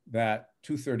that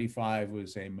 235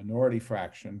 was a minority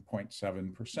fraction,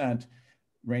 0.7%.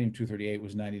 Uranium-238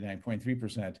 was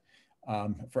 99.3%.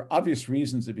 For obvious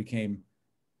reasons, it became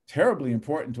terribly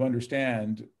important to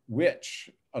understand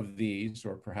which of these,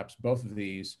 or perhaps both of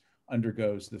these,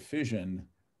 undergoes the fission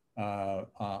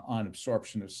on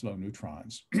absorption of slow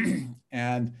neutrons.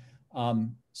 And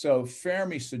so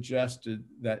Fermi suggested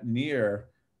that NEAR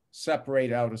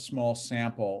separate out a small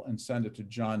sample and send it to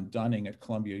John Dunning at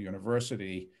Columbia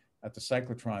University at the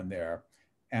cyclotron there.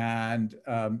 And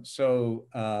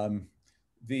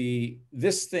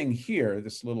this thing here,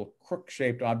 this little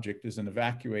crook-shaped object, is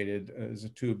a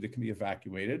tube that can be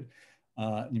evacuated.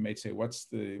 You may say, what's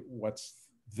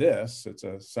this? It's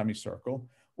a semicircle.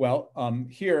 Well,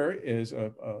 here is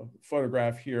a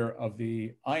photograph here of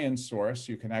the ion source.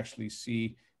 You can actually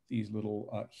see these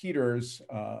little heaters.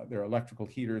 They're electrical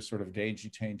heaters sort of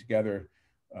daisy-chained together.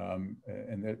 And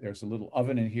there's a little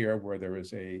oven in here where there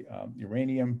is a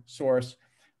uranium source.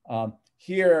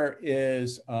 Here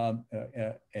is a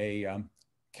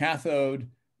cathode.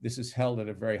 This is held at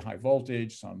a very high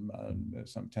voltage, some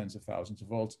tens of thousands of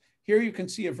volts. Here you can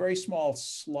see a very small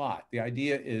slot. The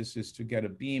idea is to get a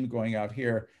beam going out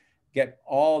here, get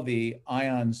all the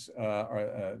ions,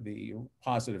 the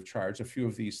positive charge. A few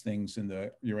of these things in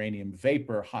the uranium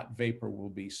vapor, hot vapor, will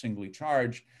be singly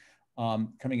charged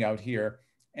coming out here.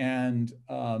 And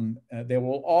they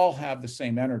will all have the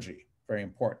same energy, very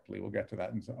importantly. We'll get to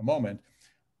that in a moment.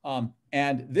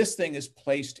 And this thing is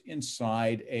placed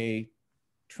inside a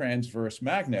transverse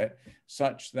magnet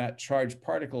such that charged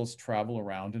particles travel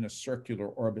around in a circular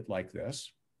orbit like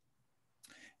this.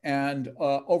 And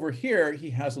over here, he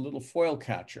has a little foil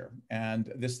catcher.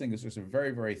 And this thing is just a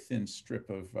very, very thin strip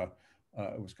of,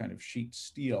 it was kind of sheet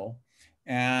steel.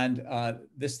 And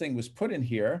this thing was put in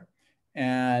here,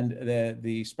 and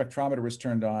the spectrometer was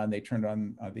turned on. They turned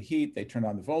on the heat, they turned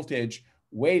on the voltage,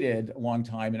 waited a long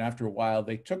time, and after a while,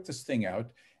 they took this thing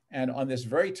out. And on this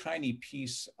very tiny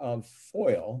piece of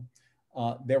foil,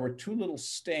 there were two little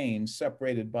stains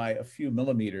separated by a few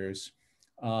millimeters,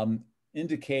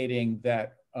 indicating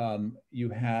that you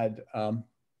had,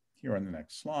 here on the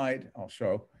next slide, I'll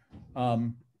show,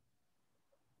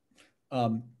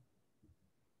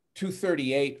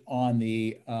 238 on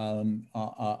the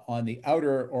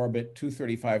outer orbit,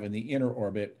 235 in the inner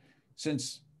orbit.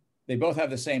 Since they both have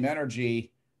the same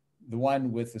energy, the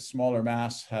one with the smaller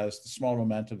mass has the smaller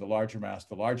momentum, the larger mass,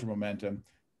 the larger momentum,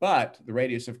 but the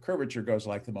radius of curvature goes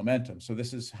like the momentum. So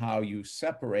this is how you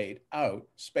separate out,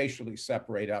 spatially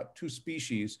separate out two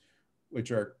species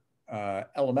which are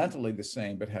elementally the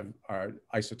same, but are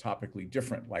isotopically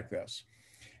different like this.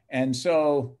 And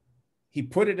so he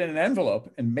put it in an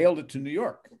envelope and mailed it to New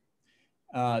York.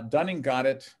 Dunning got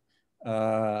it,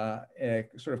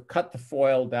 sort of cut the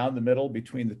foil down the middle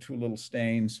between the two little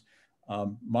stains,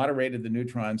 moderated the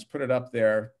neutrons, put it up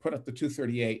there, put up the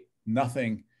 238,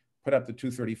 nothing, put up the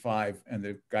 235, and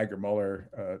the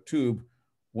Geiger-Muller tube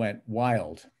went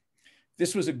wild.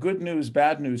 This was a good news,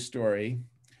 bad news story.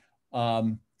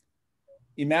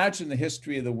 Imagine the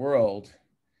history of the world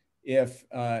if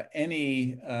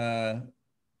any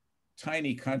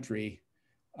tiny country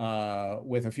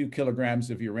with a few kilograms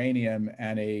of uranium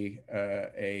and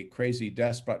a crazy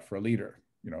despot for a leader,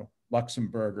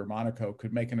 Luxembourg or Monaco,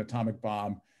 could make an atomic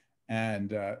bomb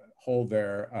and hold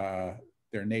their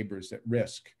neighbors at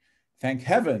risk. Thank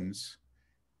heavens,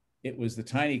 it was the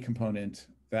tiny component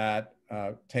that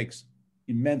takes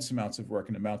immense amounts of work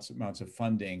and amounts of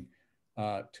funding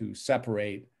to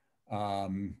separate.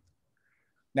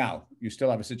 Now, you still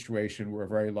have a situation where a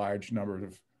very large number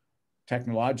of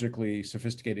technologically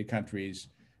sophisticated countries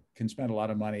can spend a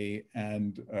lot of money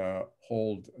and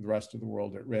hold the rest of the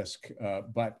world at risk.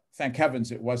 But thank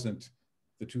heavens it wasn't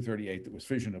the 238 that was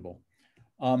fissionable.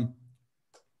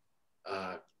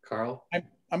 Carl?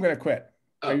 I'm going to quit.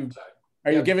 Oh,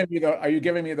 are you giving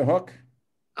me the hook?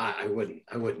 I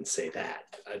wouldn't say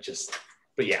that.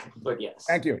 But yes.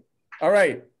 Thank you. All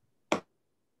right.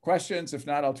 Questions? If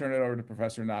not, I'll turn it over to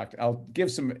Professor Nacht. I'll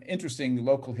give some interesting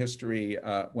local history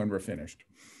when we're finished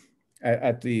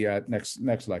at the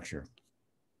next lecture.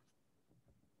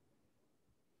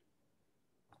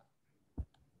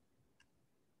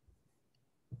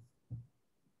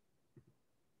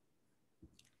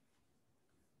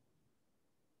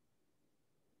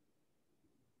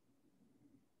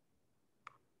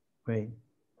 Great.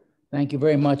 Thank you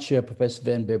very much, Professor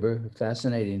Van Bibber.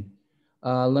 Fascinating.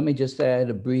 Let me just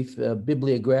add a brief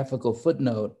bibliographical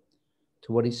footnote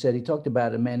to what he said. He talked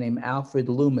about a man named Alfred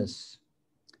Loomis.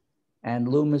 And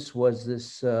Loomis was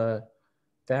this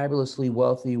fabulously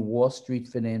wealthy Wall Street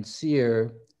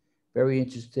financier, very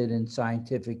interested in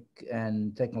scientific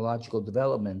and technological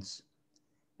developments.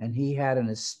 And he had an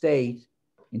estate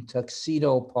in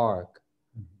Tuxedo Park,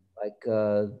 like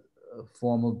a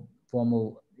formal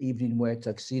evening wear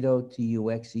tuxedo,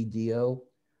 Tuxedo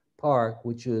Park,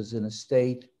 which was an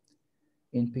estate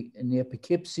near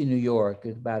Poughkeepsie, New York,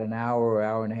 about an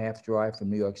hour and a half drive from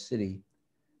New York City.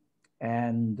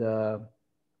 And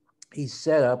he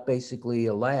set up basically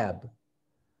a lab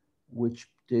which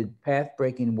did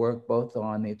path-breaking work both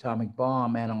on the atomic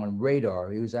bomb and on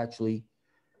radar. He was actually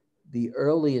the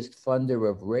earliest funder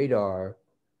of radar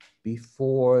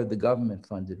before the government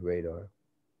funded radar.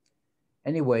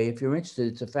 Anyway, if you're interested,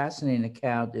 it's a fascinating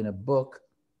account in a book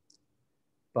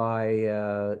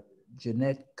by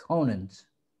Jeanette Conant,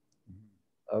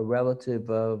 a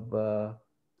relative of the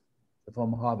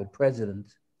former Harvard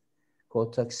president,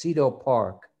 called Tuxedo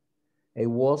Park, a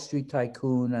Wall Street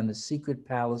tycoon and the secret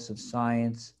palace of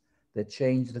science that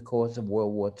changed the course of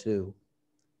World War II.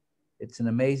 It's an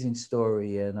amazing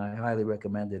story and I highly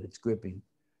recommend it. It's gripping.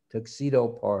 Tuxedo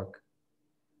Park.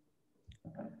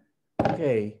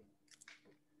 Okay.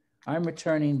 I'm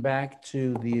returning back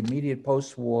to the immediate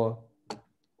post-war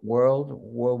world,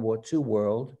 World War II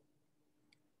world.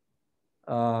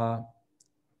 So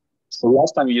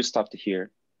last time you stopped here.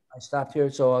 I stopped here,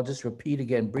 so I'll just repeat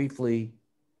again briefly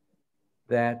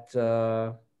that,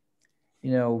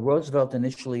 Roosevelt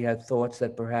initially had thoughts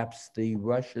that perhaps the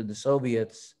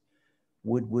Soviets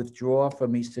would withdraw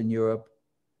from Eastern Europe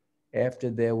after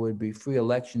there would be free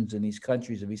elections in these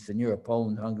countries of Eastern Europe,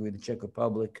 Poland, Hungary, the Czech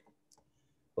Republic,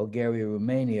 Bulgaria,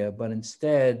 Romania, but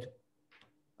instead,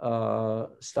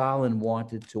 Stalin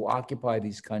wanted to occupy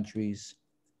these countries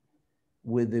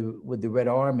with the Red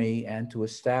Army and to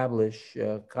establish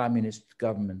communist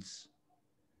governments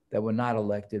that were not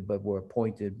elected but were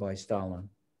appointed by Stalin.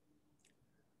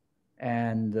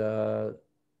 And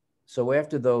so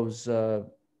after those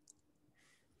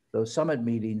summit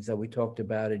meetings that we talked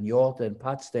about in Yalta and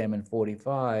Potsdam in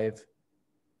 45,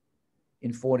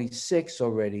 in 46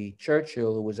 already,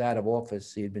 Churchill, who was out of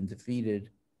office, he had been defeated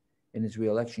in his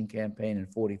re-election campaign in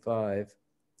 45,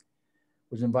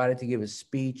 was invited to give a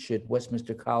speech at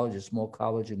Westminster College, a small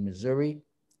college in Missouri,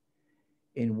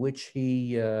 in which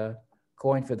he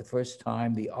coined for the first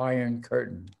time the Iron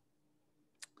Curtain.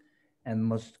 And the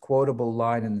most quotable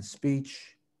line in the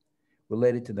speech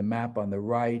related to the map on the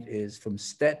right is from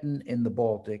Stettin in the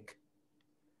Baltic,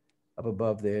 up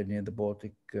above there near the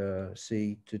Baltic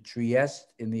Sea, to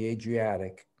Trieste in the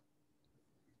Adriatic,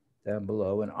 down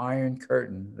below. An iron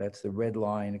curtain, that's the red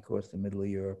line across the middle of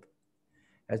Europe,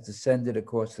 has descended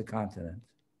across the continent.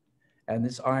 And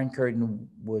this iron curtain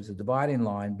was a dividing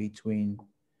line between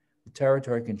the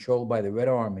territory controlled by the Red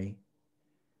Army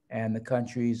and the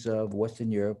countries of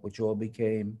Western Europe, which all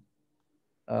became,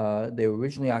 they were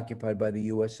originally occupied by the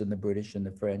US and the British and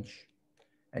the French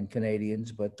and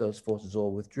Canadians, but those forces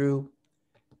all withdrew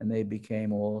and they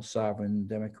became all sovereign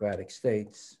democratic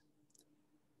states.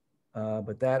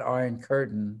 But that Iron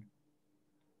Curtain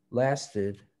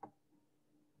lasted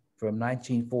from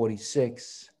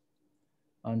 1946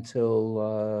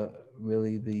 until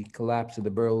really the collapse of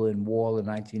the Berlin Wall in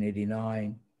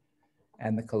 1989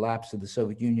 and the collapse of the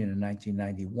Soviet Union in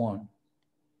 1991.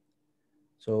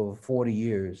 So over 40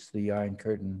 years, the Iron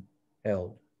Curtain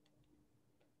held.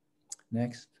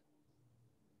 Next.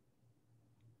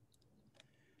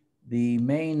 The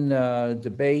main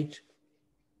debate,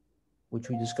 which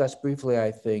we discussed briefly,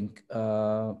 I think,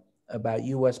 about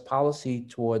US policy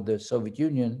toward the Soviet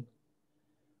Union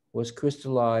was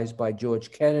crystallized by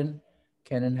George Kennan.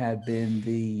 Kennan had been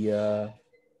the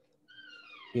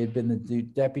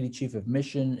deputy chief of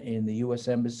mission in the US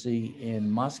Embassy in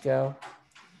Moscow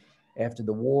after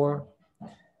the war,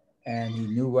 and he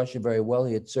knew Russia very well.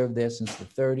 He had served there since the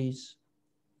 30s.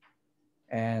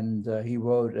 And he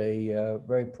wrote a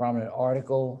very prominent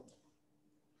article.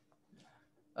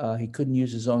 He couldn't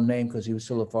use his own name because he was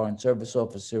still a Foreign Service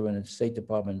officer and a State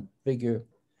Department figure.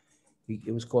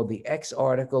 It was called the X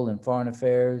article in Foreign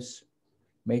Affairs,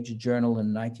 major journal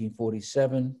in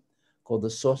 1947, called The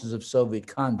Sources of Soviet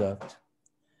Conduct.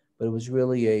 But it was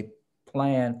really a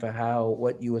plan for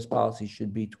what US policy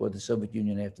should be toward the Soviet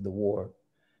Union after the war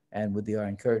and with the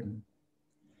Iron Curtain.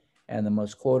 And the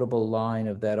most quotable line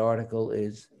of that article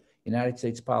is, United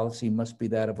States policy must be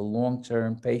that of a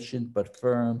long-term, patient, but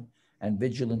firm and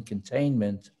vigilant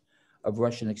containment of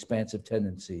Russian expansive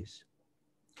tendencies.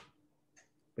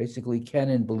 Basically,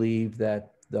 Kennan believed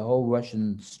that the whole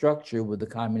Russian structure with the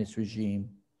communist regime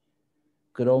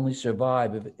could only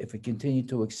survive if it continued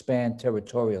to expand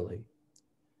territorially.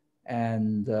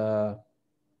 And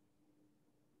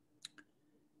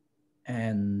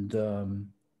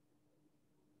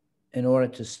in order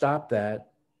to stop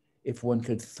that, if one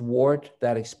could thwart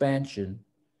that expansion,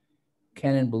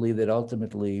 Kennan believed that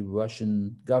ultimately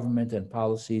Russian government and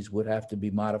policies would have to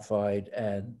be modified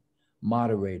and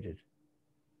moderated.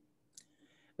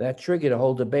 That triggered a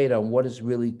whole debate on what does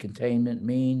really containment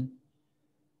mean,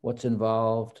 what's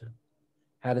involved,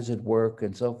 how does it work,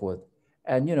 and so forth.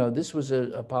 And this was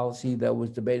a policy that was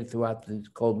debated throughout the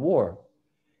Cold War.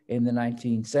 In the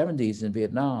 1970s in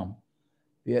Vietnam,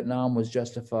 Vietnam was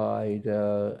justified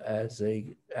as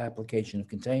an application of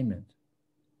containment.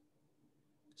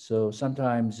 So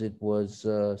sometimes it was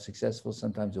successful,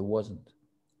 sometimes it wasn't.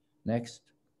 Next.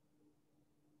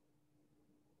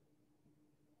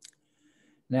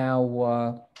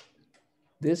 Now,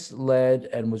 this led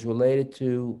and was related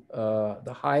to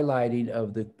the highlighting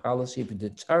of the policy of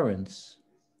deterrence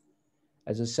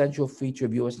as a central feature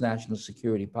of US national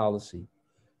security policy.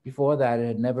 Before that, it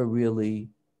had never really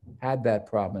had that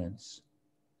prominence.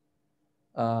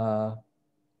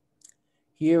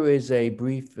 Here is a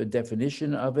brief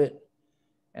definition of it,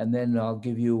 and then I'll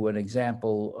give you an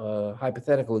example, a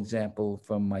hypothetical example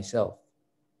from myself.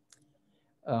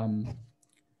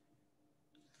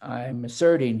 I'm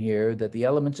asserting here that the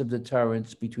elements of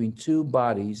deterrence between two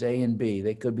bodies, A and B,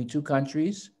 they could be two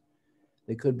countries,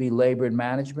 they could be labor and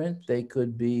management, they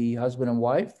could be husband and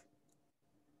wife,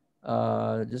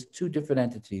 just two different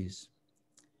entities.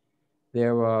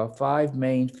 There are 5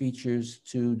 main features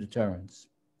to deterrence.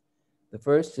 The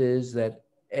first is that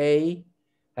A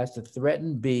has to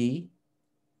threaten B,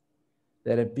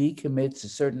 that if B commits a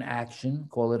certain action,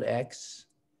 call it X,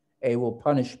 A will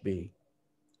punish B.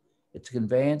 It's a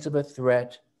conveyance of a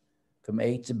threat from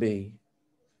A to B.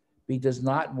 A does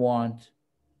not want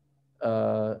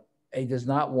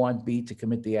B to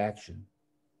commit the action.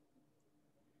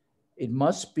 It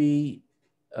must be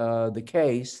the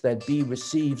case that B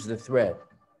receives the threat.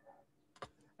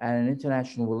 And in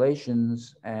international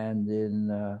relations and in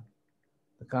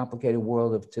the complicated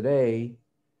world of today,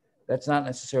 that's not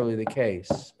necessarily the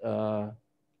case.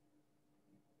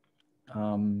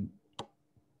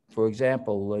 For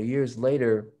example, years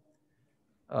later,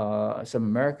 some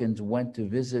Americans went to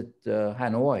visit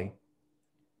Hanoi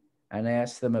and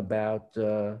asked them about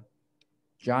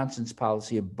Johnson's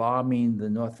policy of bombing the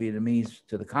North Vietnamese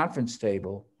to the conference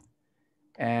table.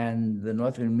 And the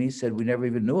North Vietnamese said, we never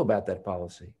even knew about that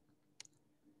policy.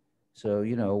 So,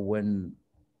 when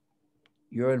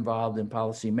you're involved in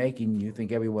policy making, you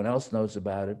think everyone else knows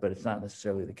about it, but it's not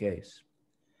necessarily the case.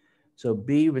 So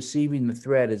B, receiving the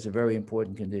threat, is a very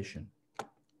important condition.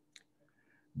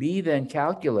 B then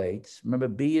calculates, remember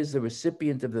B is the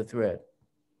recipient of the threat.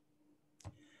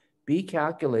 B B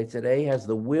calculates that A has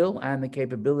the will and the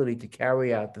capability to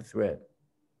carry out the threat,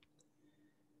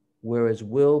 whereas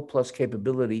will plus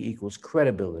capability equals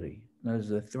credibility. Now,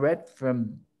 the threat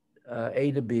from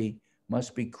A to B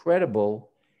must be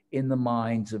credible in the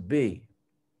minds of B.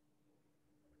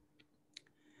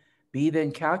 B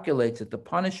then calculates that the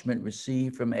punishment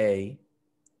received from A,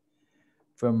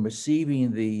 from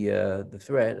receiving the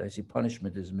threat, I see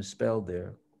punishment is misspelled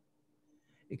there,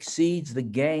 exceeds the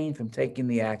gain from taking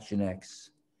the action X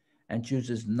and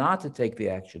chooses not to take the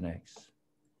action X.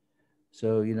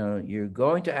 So, you're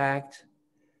going to act,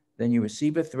 then you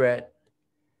receive a threat,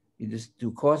 you just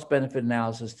do cost-benefit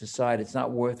analysis, decide it's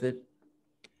not worth it,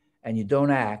 and you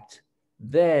don't act,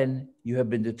 then you have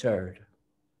been deterred.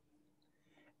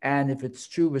 And if it's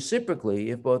true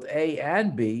reciprocally, if both A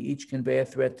and B each convey a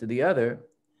threat to the other,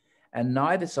 and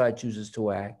neither side chooses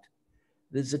to act,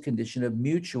 this is a condition of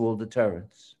mutual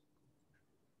deterrence,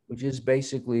 which is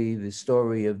basically the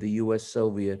story of the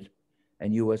US-Soviet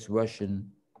and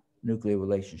US-Russian nuclear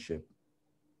relationship.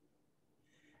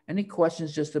 Any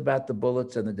questions just about the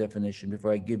bullets and the definition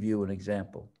before I give you an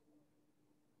example?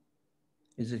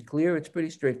 Is it clear? It's pretty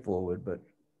straightforward, but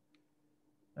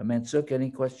Mansuk, any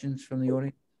questions from the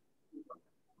audience?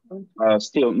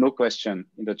 Still no question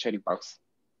in the chatting box.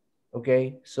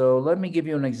 Okay, so let me give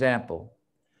you an example.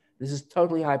 This is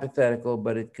totally hypothetical,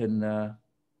 but it can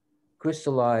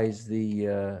crystallize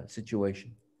the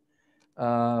situation.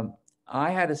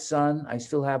 I had a son, I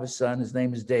still have a son, his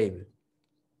name is David.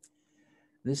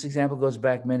 This example goes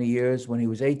back many years when he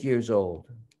was 8 years old.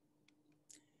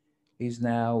 He's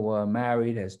now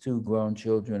married, has 2 grown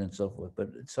children and so forth, but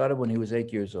it started when he was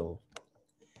 8 years old.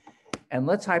 And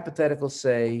let's hypothetically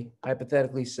say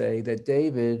that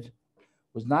David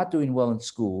was not doing well in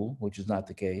school, which is not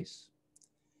the case.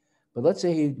 But let's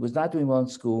say he was not doing well in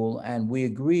school and we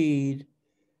agreed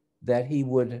that he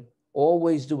would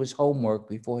always do his homework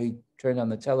before he turned on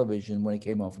the television when he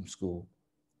came home from school.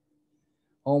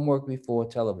 Homework before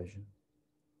television.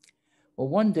 Well,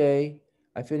 one day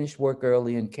I finished work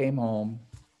early and came home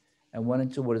and went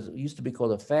into what used to be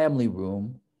called a family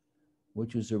room,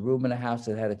 which was a room in a house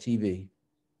that had a TV.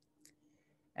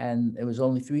 And it was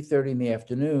only 3:30 in the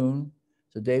afternoon,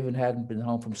 so David hadn't been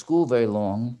home from school very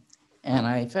long. And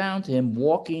I found him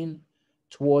walking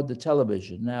toward the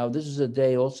television. Now, this is a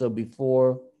day also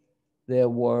before there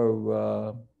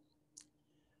were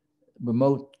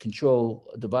remote control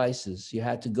devices. You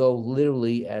had to go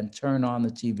literally and turn on the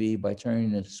TV by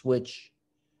turning a switch,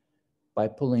 by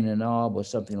pulling a knob or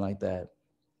something like that.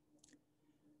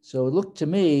 So it looked to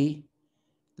me,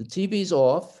 the TV's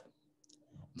off,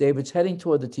 David's heading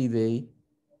toward the TV,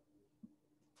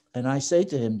 and I say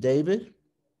to him, David,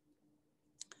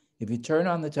 if you turn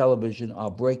on the television,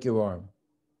 I'll break your arm.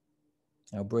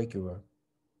 I'll break your arm.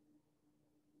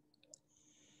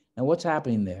 Now what's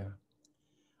happening there?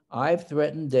 I've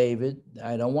threatened David.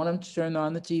 I don't want him to turn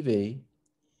on the TV.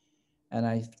 And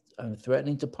I'm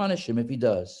threatening to punish him if he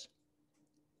does.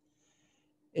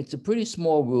 It's a pretty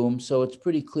small room, so it's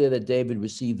pretty clear that David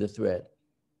received the threat.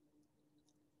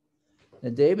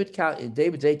 Now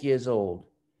David's 8 years old.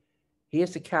 He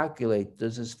has to calculate,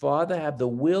 does his father have the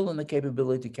will and the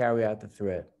capability to carry out the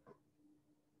threat?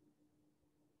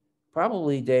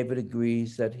 Probably David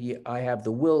agrees that I have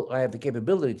the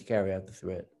capability to carry out the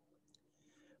threat.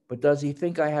 But does he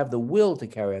think I have the will to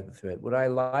carry out the threat? Would I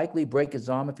likely break his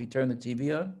arm if he turned the TV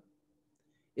on?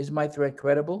 Is my threat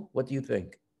credible? What do you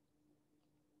think?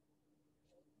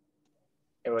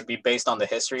 It would be based on the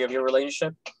history of your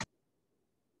relationship?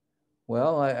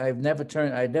 Well, I'd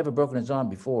never broken his arm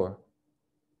before.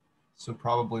 So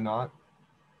probably not.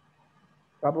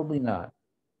 Probably not.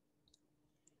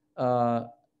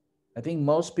 I think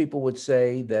most people would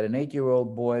say that an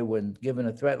 8-year-old boy, when given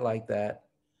a threat like that,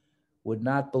 would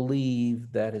not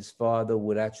believe that his father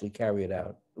would actually carry it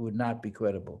out. It would not be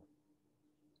credible.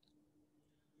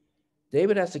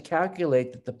 David has to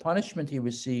calculate that the punishment he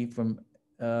received from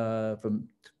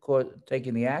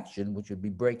taking the action, which would be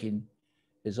breaking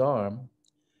his arm,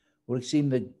 would exceed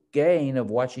the gain of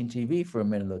watching TV for a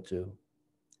minute or two.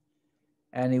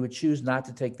 And he would choose not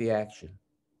to take the action.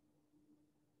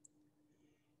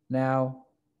 Now,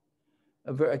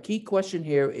 a key question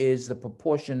here is the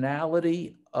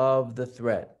proportionality of the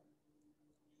threat.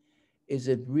 Is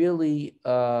it really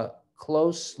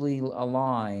closely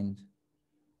aligned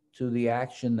to the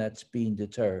action that's being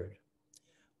deterred?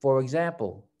 For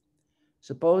example,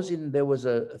 supposing there was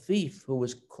a thief who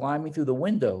was climbing through the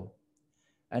window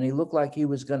and he looked like he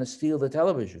was going to steal the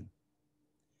television.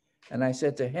 And I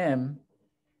said to him,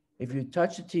 if you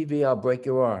touch the TV, I'll break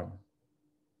your arm.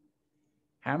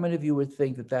 How many of you would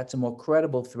think that that's a more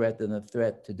credible threat than the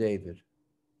threat to David?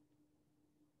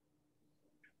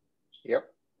 Yep.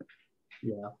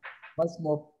 Yeah. Much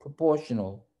more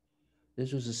proportional.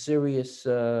 This was a serious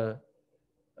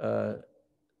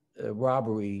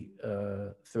robbery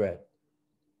threat.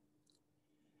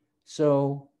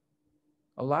 So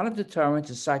a lot of deterrence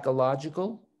is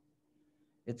psychological.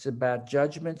 It's about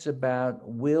judgments, about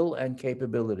will and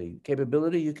capability.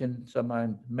 Capability you can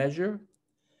sometimes measure,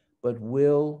 but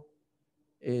will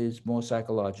is more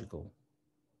psychological.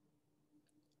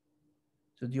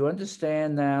 So do you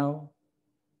understand now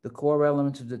the core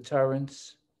elements of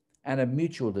deterrence and of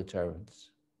mutual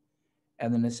deterrence,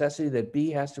 and the necessity that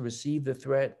B has to receive the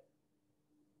threat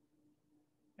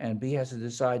and B has to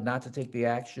decide not to take the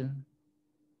action?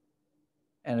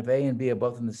 And if A and B are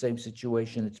both in the same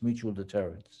situation, it's mutual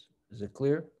deterrence. Is it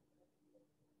clear?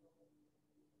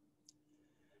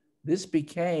 This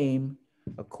became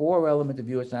a core element of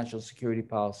US national security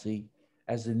policy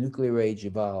as the nuclear age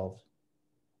evolved,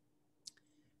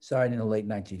 starting in the late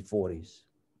 1940s.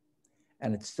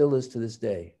 And it still is to this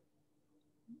day.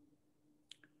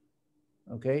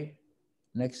 Okay,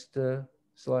 next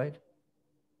slide.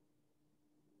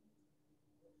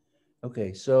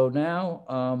 Okay, so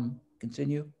now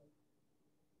continue.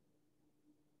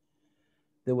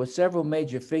 There were several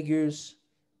major figures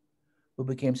who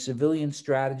became civilian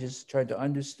strategists trying to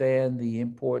understand the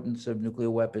importance of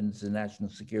nuclear weapons in national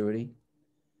security.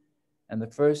 And the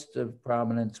first of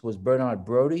prominence was Bernard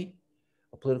Brodie,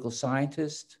 a political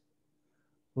scientist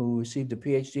who received a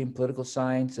PhD in political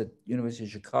science at University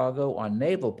of Chicago on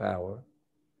naval power,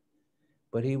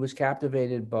 but he was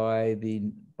captivated by the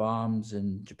bombs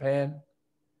in Japan,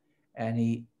 and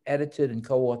he edited and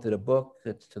co-authored a book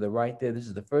that's to the right there. This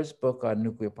is the first book on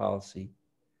nuclear policy,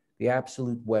 The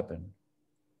Absolute Weapon,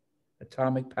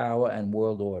 Atomic Power and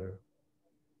World Order.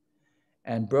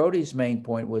 And Brodie's main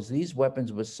point was these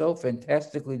weapons were so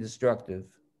fantastically destructive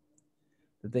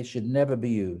that they should never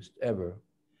be used, ever.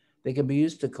 They can be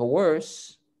used to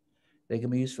coerce, they can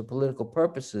be used for political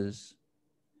purposes,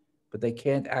 but they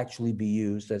can't actually be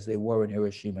used as they were in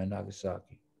Hiroshima and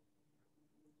Nagasaki.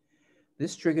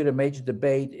 This triggered a major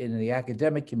debate in the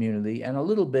academic community and a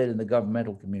little bit in the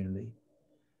governmental community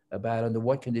about under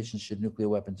what conditions should nuclear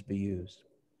weapons be used.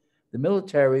 The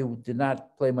military did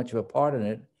not play much of a part in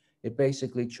it. It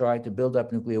basically tried to build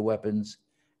up nuclear weapons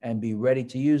and be ready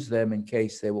to use them in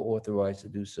case they were authorized to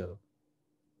do so.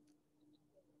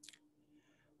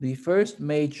 The first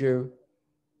major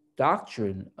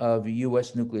doctrine of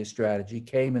US nuclear strategy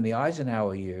came in the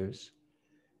Eisenhower years.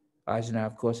 Eisenhower,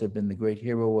 of course, had been the great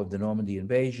hero of the Normandy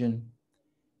invasion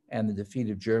and the defeat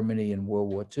of Germany in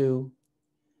World War II.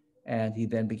 And he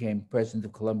then became president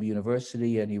of Columbia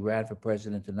University, and he ran for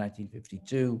president in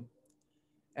 1952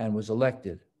 and was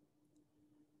elected.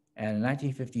 And in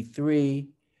 1953,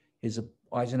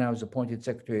 Eisenhower was appointed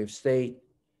Secretary of State.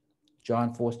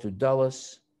 John Foster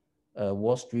Dulles, a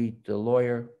Wall Street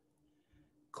lawyer,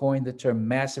 coined the term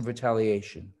massive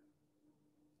retaliation.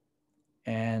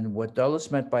 And what Dulles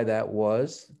meant by that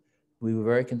was we were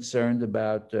very concerned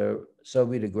about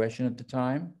Soviet aggression at the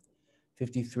time.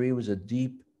 53 was a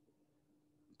deep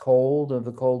cold of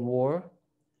the Cold War.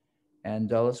 And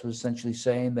Dulles was essentially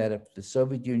saying that if the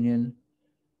Soviet Union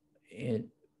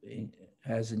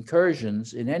has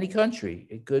incursions in any country,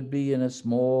 it could be in a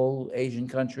small Asian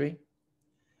country,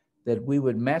 that we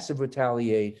would massive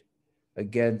retaliate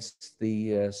against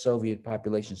the Soviet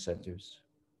population centers.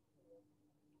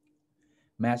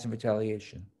 Massive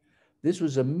retaliation. This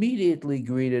was immediately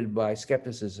greeted by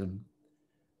skepticism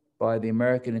by the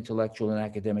American intellectual and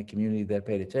academic community that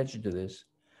paid attention to this.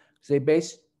 They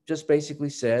just basically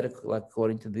said,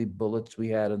 according to the bullets we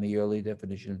had on the early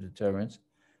definition of deterrence,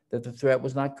 that the threat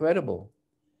was not credible.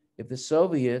 If the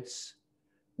Soviets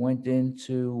went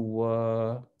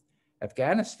into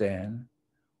Afghanistan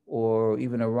or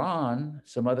even Iran,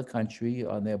 some other country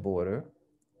on their border,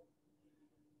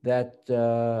 that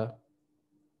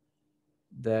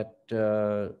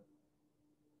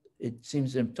it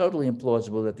seems totally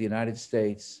implausible that the United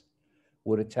States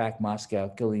would attack Moscow,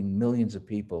 killing millions of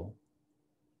people.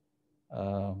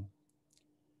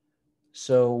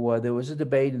 So there was a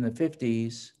debate in the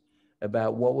 50s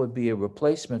about what would be a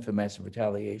replacement for massive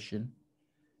retaliation.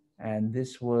 And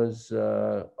this was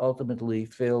ultimately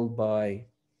filled by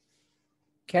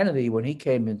Kennedy when he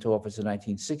came into office in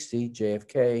 1960,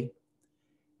 JFK,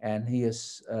 and he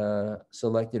has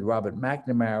selected Robert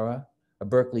McNamara, a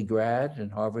Berkeley grad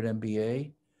and Harvard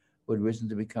MBA, who had risen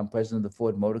to become president of the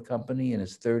Ford Motor Company in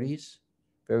his 30s,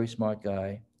 very smart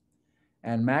guy.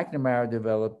 And McNamara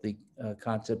developed the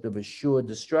concept of assured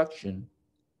destruction,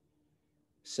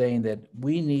 saying that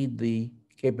we need the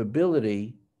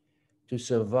capability to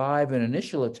survive an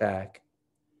initial attack,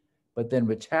 but then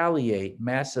retaliate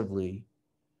massively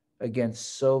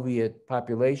against Soviet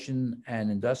population and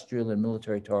industrial and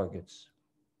military targets.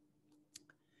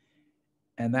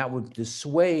 And that would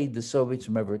dissuade the Soviets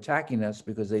from ever attacking us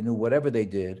because they knew whatever they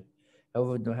did,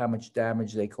 however how much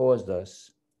damage they caused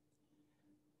us,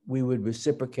 we would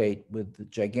reciprocate with the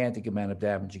gigantic amount of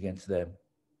damage against them.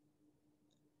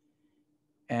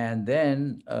 And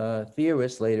then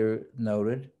theorists later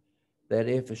noted that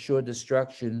if assured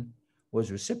destruction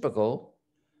was reciprocal,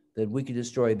 that we could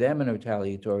destroy them in a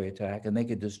retaliatory attack and they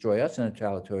could destroy us in a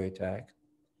retaliatory attack,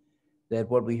 that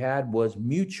what we had was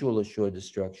mutual assured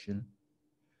destruction,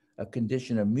 a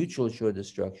condition of mutual assured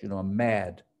destruction, or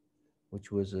MAD,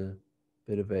 which was a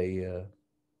bit of a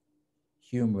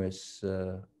humorous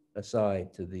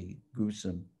aside to the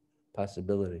gruesome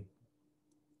possibility.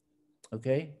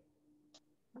 Okay?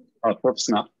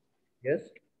 Professor, Yes?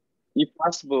 if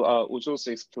possible, would you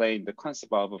also explain the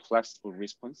concept of a flexible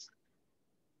response?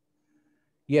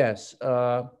 Yes.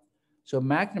 So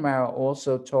McNamara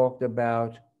also talked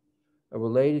about a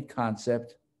related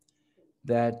concept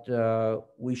that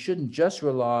we shouldn't just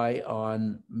rely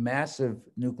on massive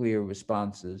nuclear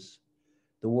responses.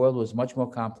 The world was much more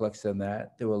complex than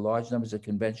that. There were large numbers of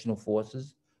conventional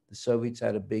forces. The Soviets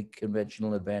had a big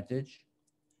conventional advantage.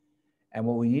 And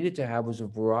what we needed to have was a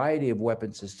variety of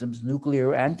weapon systems,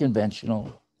 nuclear and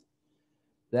conventional,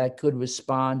 that could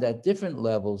respond at different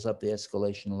levels up the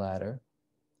escalation ladder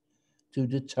to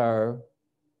deter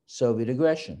Soviet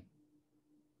aggression.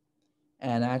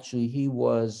 And actually, he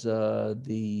was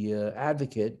the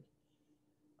advocate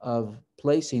of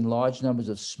placing large numbers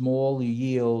of small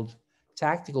yield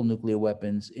tactical nuclear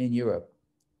weapons in Europe.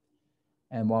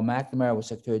 And while McNamara was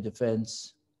Secretary of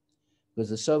Defense, because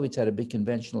the Soviets had a big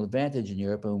conventional advantage in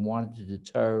Europe and wanted to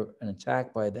deter an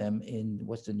attack by them in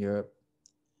Western Europe,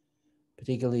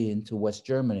 particularly into West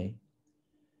Germany,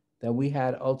 that we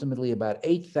had ultimately about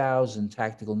 8,000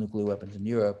 tactical nuclear weapons in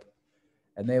Europe,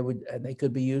 and they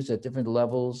could be used at different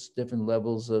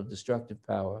levels of destructive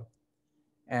power.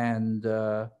 And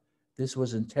this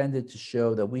was intended to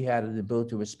show that we had an ability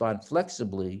to respond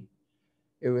flexibly,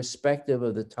 irrespective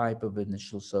of the type of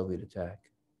initial Soviet attack.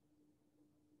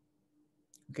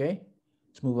 Okay,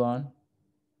 let's move on.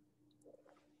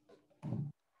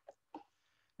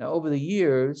 Now, over the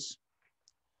years,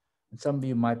 and some of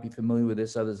you might be familiar with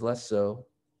this, others less so,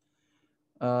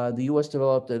 the US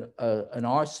developed an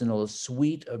arsenal, a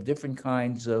suite of different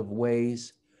kinds of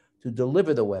ways to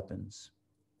deliver the weapons.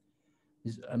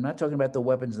 I'm not talking about the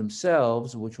weapons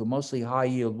themselves, which were mostly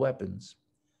high-yield weapons,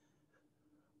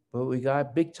 but we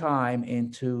got big time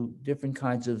into different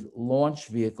kinds of launch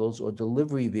vehicles or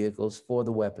delivery vehicles for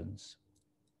the weapons.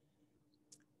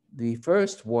 The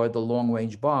first were the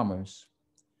long-range bombers,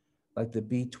 like the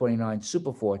B-29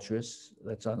 Superfortress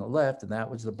that's on the left, and that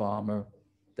was the bomber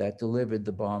that delivered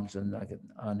the bombs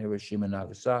on Hiroshima and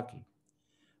Nagasaki.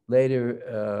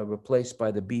 Later replaced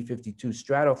by the B-52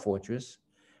 Stratofortress,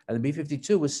 and the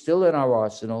B-52 was still in our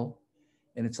arsenal,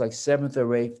 and it's like 7th or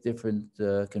 8th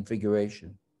different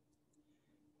configuration.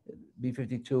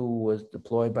 B-52 was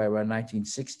deployed by around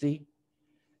 1960,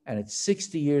 and it's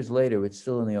 60 years later, it's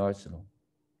still in the arsenal.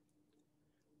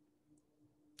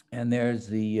 And there's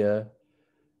the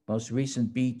most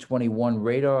recent B-21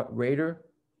 Raider,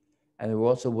 and there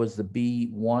also was the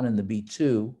B-1 and the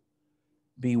B-2.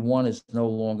 B-1 is no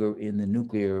longer in the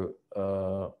nuclear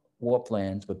war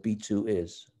plans, but B-2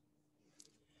 is.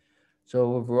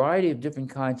 So a variety of different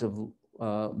kinds of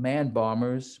manned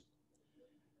bombers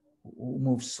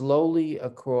move slowly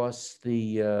across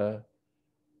the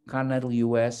continental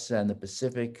US and the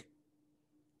Pacific.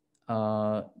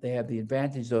 They have the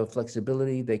advantage of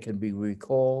flexibility. They can be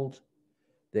recalled.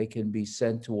 They can be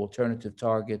sent to alternative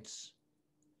targets.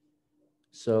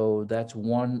 So that's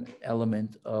one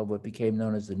element of what became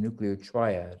known as the nuclear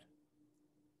triad.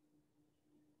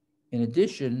 In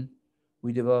addition,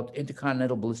 we developed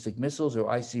intercontinental ballistic missiles, or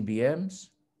ICBMs,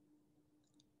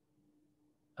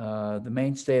 the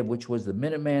mainstay of which was the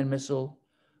Minuteman missile,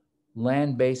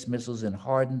 land-based missiles in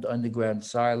hardened underground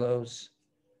silos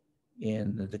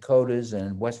in the Dakotas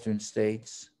and western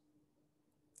states.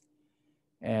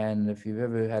 And if you've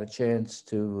ever had a chance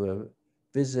to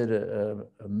visit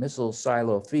a missile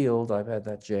silo field, I've had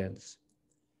that chance,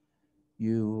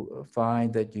 you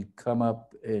find that you come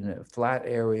up in a flat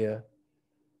area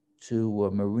to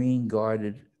a marine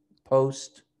guarded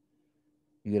post.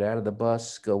 You get out of the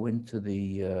bus, go into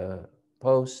the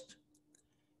post,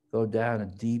 go down a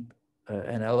deep,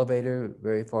 an elevator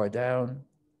very far down,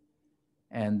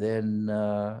 and then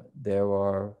there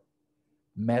are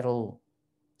metal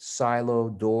silo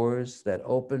doors that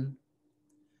open,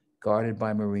 guarded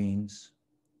by Marines,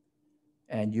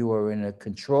 and you are in a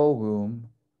control room,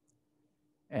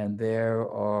 and there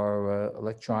are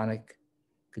electronic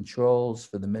controls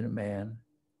for the Minuteman,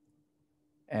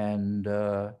 and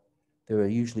there are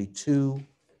usually 2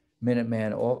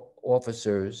 Minuteman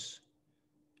officers.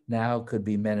 Now could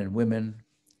be men and women,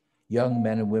 young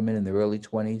men and women in their early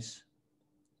 20s,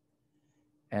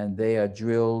 and they are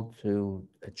drilled to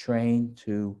trained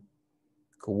to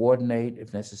coordinate,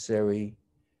 if necessary,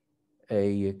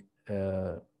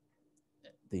 the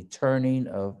turning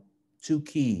of 2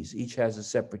 keys. Each has a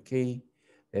separate key.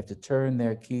 They have to turn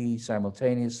their key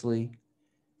simultaneously,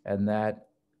 and that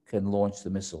can launch the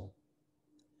missile.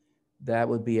 That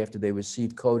would be after they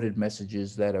receive coded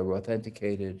messages that are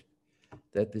authenticated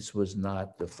that this was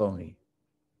not the phony.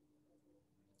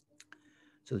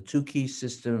 So the 2-key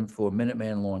system for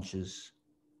Minuteman launches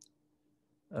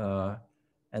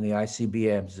and the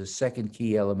ICBM is the second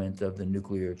key element of the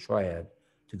nuclear triad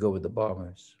to go with the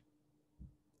bombers.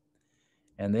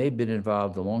 And they've been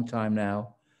involved a long time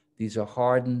now. These are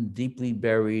hardened, deeply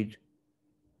buried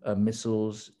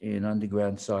missiles in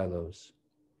underground silos.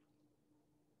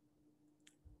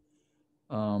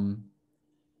 And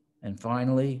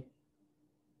finally,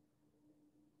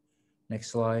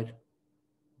 next slide.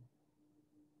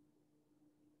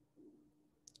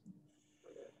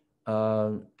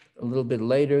 A little bit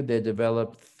later, they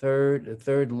developed a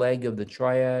third leg of the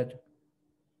triad,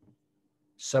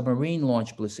 submarine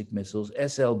launched ballistic missiles,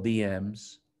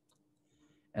 SLBMs,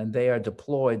 and they are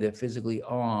deployed, they're physically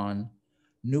on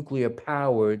nuclear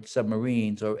powered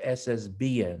submarines, or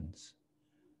SSBNs,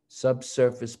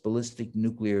 subsurface ballistic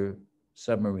nuclear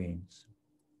submarines.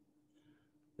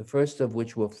 The first of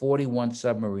which were 41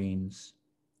 submarines,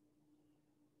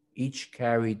 each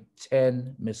carried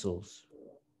 10 missiles.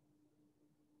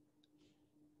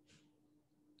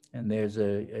 And there's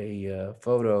a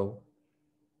photo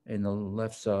in the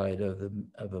left side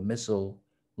of a missile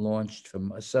launched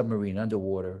from a submarine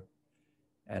underwater,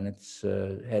 and it's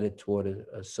headed toward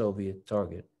a Soviet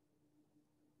target.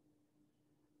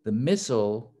 The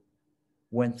missile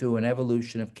went through an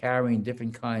evolution of carrying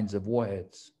different kinds of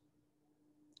warheads.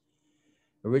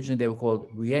 Originally, they were called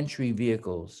reentry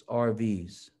vehicles,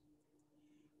 RVs.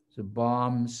 So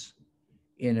bombs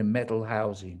in a metal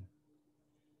housing.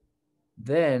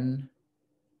 Then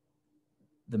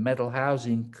the metal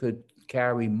housing could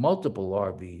carry multiple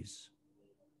RVs.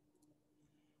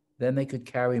 Then they could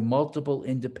carry multiple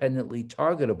independently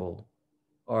targetable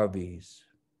RVs.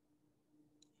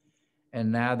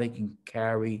 And now they can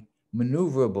carry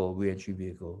maneuverable reentry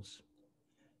vehicles.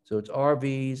 So it's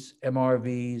RVs,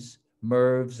 MRVs,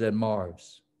 MIRVs, and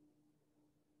MARVs.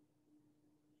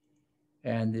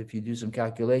 And if you do some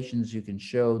calculations, you can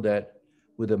show that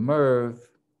with a MIRV,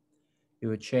 you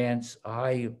have a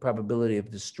high probability of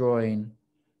destroying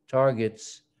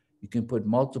targets. You can put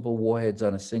multiple warheads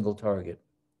on a single target.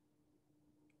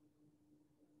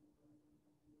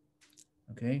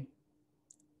 Okay?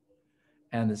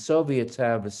 And the Soviets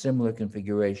have a similar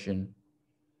configuration,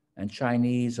 and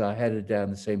Chinese are headed down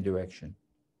the same direction.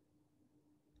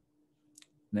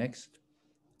 Next.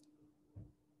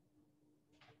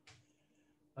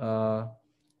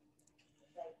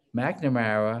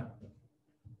 McNamara,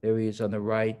 there he is on the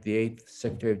right, the 8th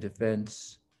Secretary of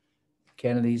Defense,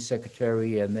 Kennedy's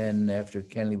secretary, and then after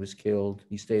Kennedy was killed,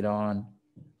 he stayed on,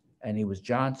 and he was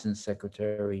Johnson's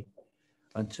secretary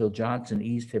until Johnson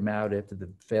eased him out after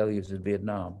the failures in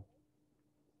Vietnam.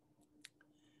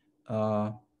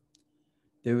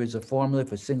 There is a formula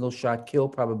for single shot kill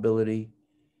probability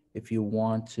if you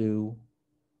want to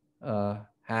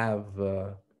have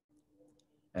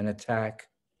an attack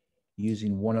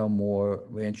using one or more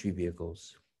reentry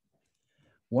vehicles.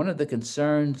 One of the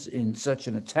concerns in such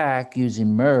an attack using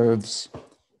MIRVs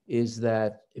is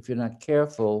that if you're not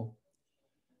careful,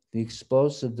 the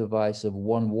explosive device of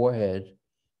one warhead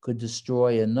could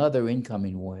destroy another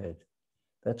incoming warhead.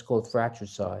 That's called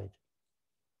fratricide.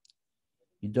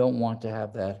 You don't want to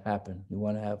have that happen. You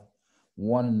want to have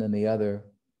one and then the other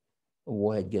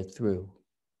warhead get through.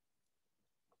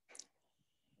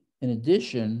 In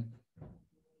addition,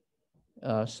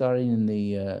 starting in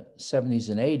the 70s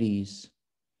and 80s,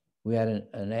 we had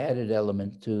an added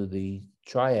element to the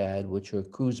triad, which are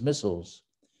cruise missiles.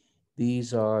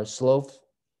 These are slow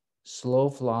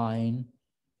flying,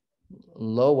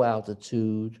 low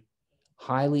altitude,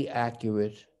 highly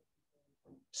accurate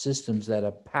systems that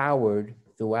are powered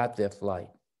throughout their flight.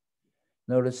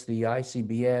 Notice the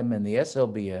ICBM and the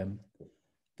SLBM,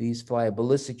 these fly a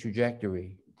ballistic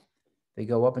trajectory. They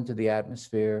go up into the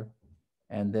atmosphere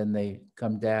and then they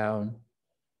come down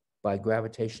by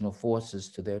gravitational forces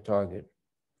to their target.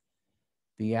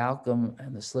 The Alchem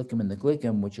and the Slickum and the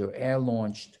Glickum, which are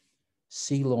air-launched,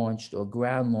 sea-launched, or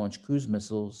ground-launched cruise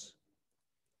missiles,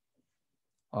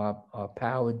 are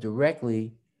powered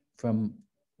directly from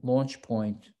launch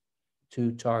point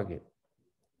to target.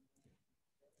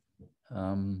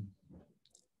 And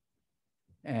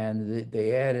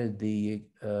they added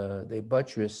they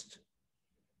buttressed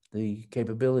the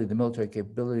capability, the military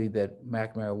capability that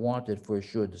McNamara wanted for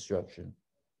assured destruction.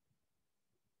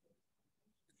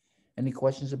 Any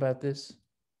questions about this?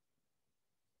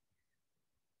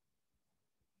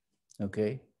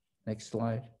 Okay, next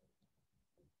slide.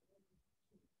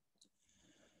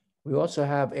 We also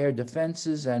have air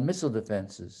defenses and missile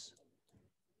defenses.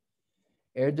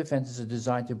 Air defenses are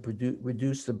designed to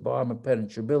reduce the bomber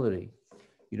penetrability.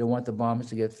 You don't want the bombers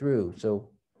to get through. So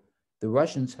the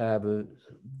Russians have a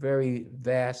very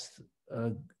vast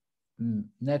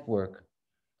network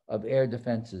of air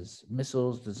defenses,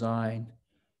 missiles designed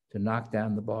to knock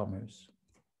down the bombers.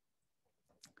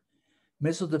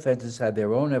 Missile defenses had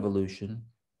their own evolution,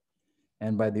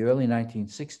 and by the early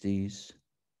 1960s,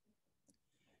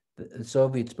 the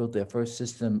Soviets built their first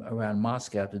system around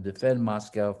Moscow to defend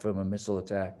Moscow from a missile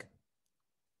attack.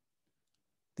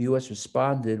 The US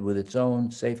responded with its own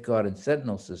Safeguard and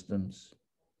Sentinel systems,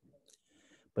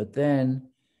 but then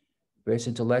various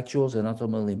intellectuals and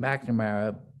ultimately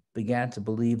McNamara began to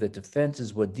believe that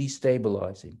defenses were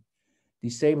destabilizing.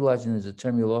 Destabilizing is a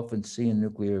term you'll often see in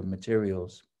nuclear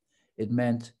materials. It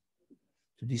meant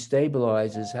to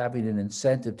destabilize is having an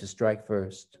incentive to strike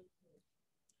first.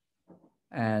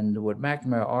 And what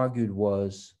McNamara argued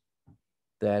was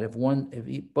that if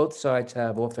both sides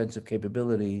have offensive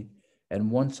capability and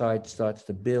one side starts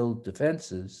to build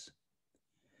defenses,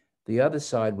 the other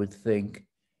side would think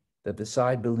that the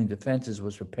side building defenses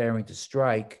was preparing to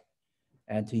strike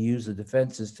and to use the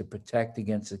defenses to protect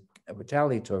against a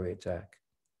retaliatory attack.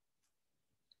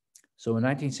 So in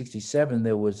 1967,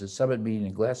 there was a summit meeting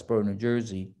in Glassboro, New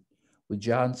Jersey, with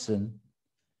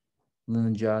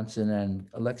Lyndon Johnson, and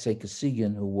Alexei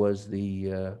Kosygin, who was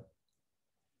the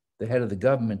head of the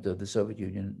government of the Soviet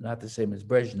Union, not the same as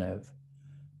Brezhnev,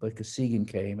 but Kosygin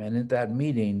came. And in that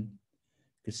meeting,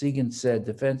 Kosygin said,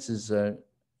 defenses are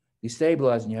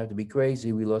destabilizing, you have to be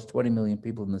crazy. We lost 20 million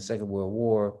people in the Second World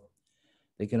War.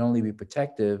 They can only be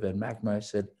protective. And McNamara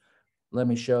said, let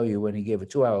me show you, when he gave a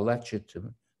 2-hour lecture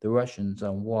to the Russians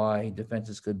on why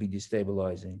defenses could be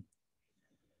destabilizing.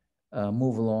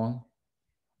 Move along.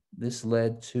 This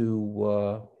led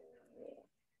to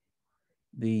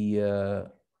the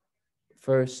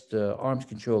first arms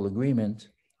control agreement,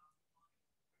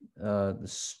 the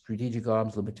Strategic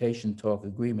Arms Limitation Talk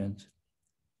Agreement.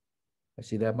 I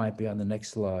see that might be on the next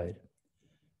slide.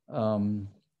 An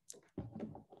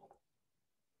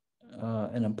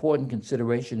important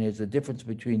consideration is the difference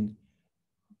between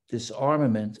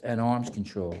disarmament and arms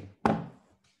control.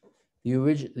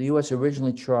 The US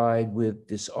originally tried with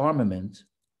disarmament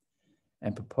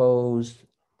and proposed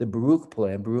the Baruch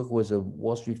Plan. Baruch was a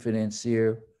Wall Street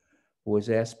financier who was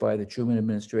asked by the Truman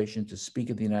administration to speak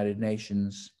at the United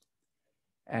Nations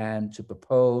and to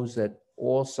propose that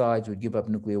all sides would give up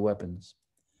nuclear weapons.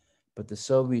 But the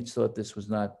Soviets thought this was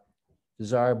not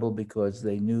desirable because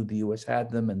they knew the US had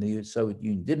them and the Soviet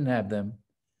Union didn't have them,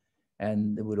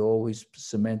 and it would always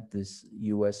cement this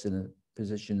US in a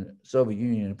position, Soviet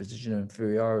Union in a position of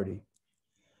inferiority.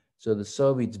 So the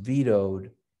Soviets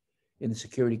vetoed in the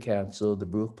Security Council the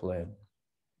Baruch Plan.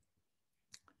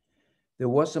 There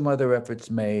was some other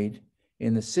efforts made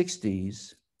in the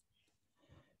 60s,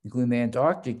 including the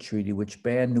Antarctic Treaty, which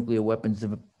banned nuclear weapons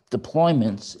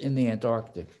deployments in the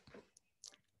Antarctic.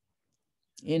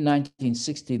 In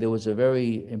 1960, there was a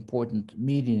very important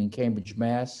meeting in Cambridge,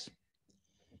 Mass,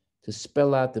 to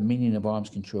spell out the meaning of arms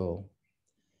control.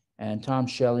 And Tom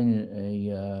Schelling,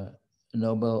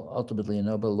 ultimately a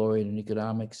Nobel laureate in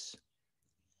economics,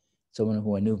 someone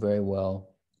who I knew very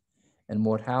well, and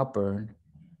Mort Halpern,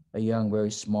 a young,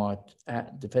 very smart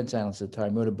defense analyst at the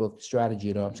time, wrote a book,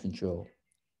 Strategy in Arms Control.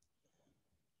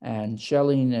 And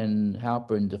Schelling and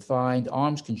Halpern defined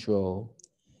arms control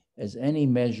as any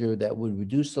measure that would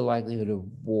reduce the likelihood of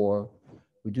war,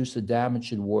 reduce the damage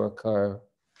should war occur,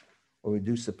 or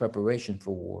reduce the preparation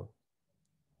for war.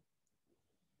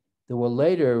 There were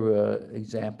later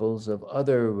examples of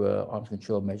other arms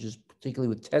control measures, particularly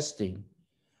with testing.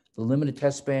 The Limited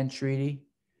Test Ban Treaty,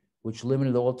 which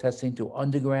limited all testing to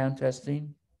underground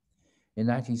testing in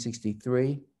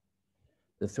 1963.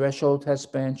 The Threshold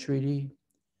Test Ban Treaty,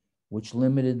 which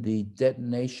limited the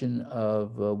detonation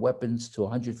of weapons to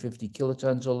 150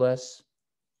 kilotons or less.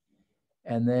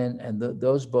 And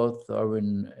those both are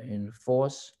in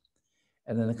force.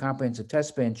 and then the Comprehensive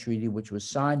Test Ban Treaty, which was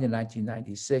signed in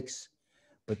 1996,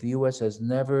 but the U.S. has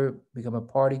never become a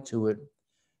party to it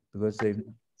because they've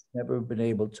never been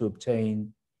able to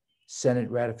obtain Senate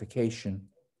ratification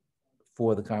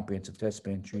for the Comprehensive Test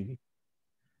Ban Treaty.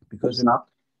 Because It's not.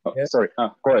 Oh, yeah. sorry.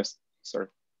 Go ahead. Sorry.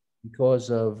 Because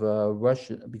of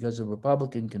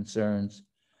Republican concerns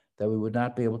that we would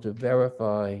not be able to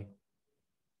verify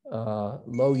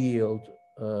low yield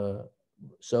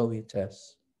Soviet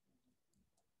tests.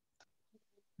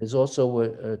 There's also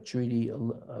a treaty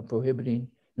prohibiting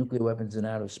nuclear weapons in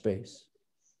outer space.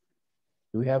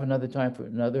 Do we have another time for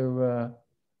another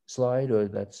slide, or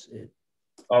that's it?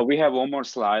 We have one more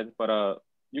slide, but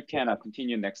you can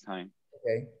continue next time.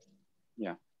 Okay.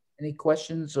 Yeah. Any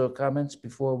questions or comments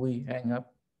before we hang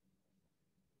up?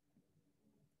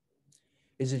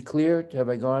 Is it clear? Have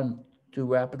I gone too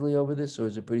rapidly over this, or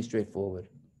is it pretty straightforward?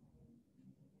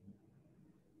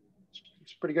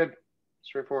 It's pretty good.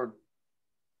 Straightforward.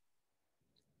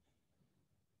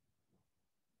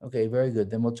 Okay, very good.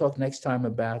 Then we'll talk next time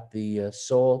about the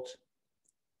SALT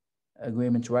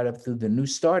agreements right up through the New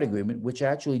START agreement, which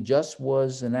actually just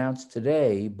was announced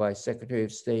today by Secretary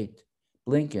of State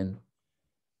Blinken,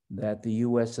 that the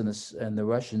US and the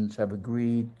Russians have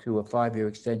agreed to a 5-year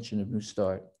extension of New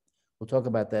START. We'll talk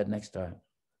about that next time.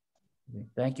 Okay.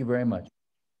 Thank you very much.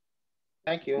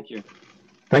 Thank you. Thank you.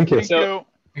 Thank you.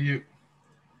 Thank you.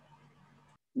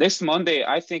 Next Monday,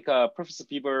 I think Professor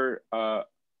Bieber,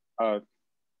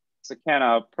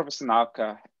 Professor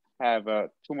Nauk have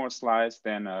 2 more slides,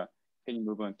 then can you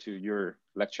move on to your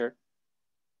lecture?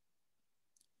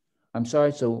 I'm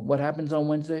sorry, so what happens on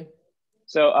Wednesday?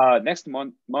 So next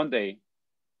Monday,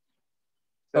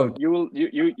 so you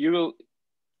will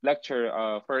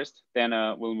lecture first, then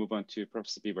we'll move on to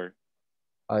Professor Bieber.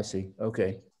 I see,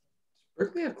 okay.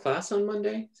 Berkeley have class on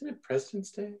Monday? Isn't it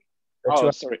President's Day? That's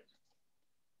right. Sorry.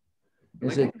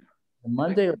 Is it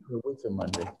Monday or a week from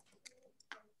Monday?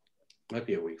 Might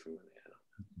be a week from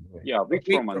Monday. Yeah, week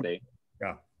from Monday.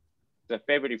 Yeah. The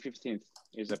February 15th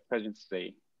is a President's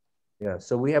Day. Yeah,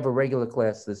 so we have a regular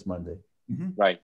class this Monday. Mm-hmm. Right.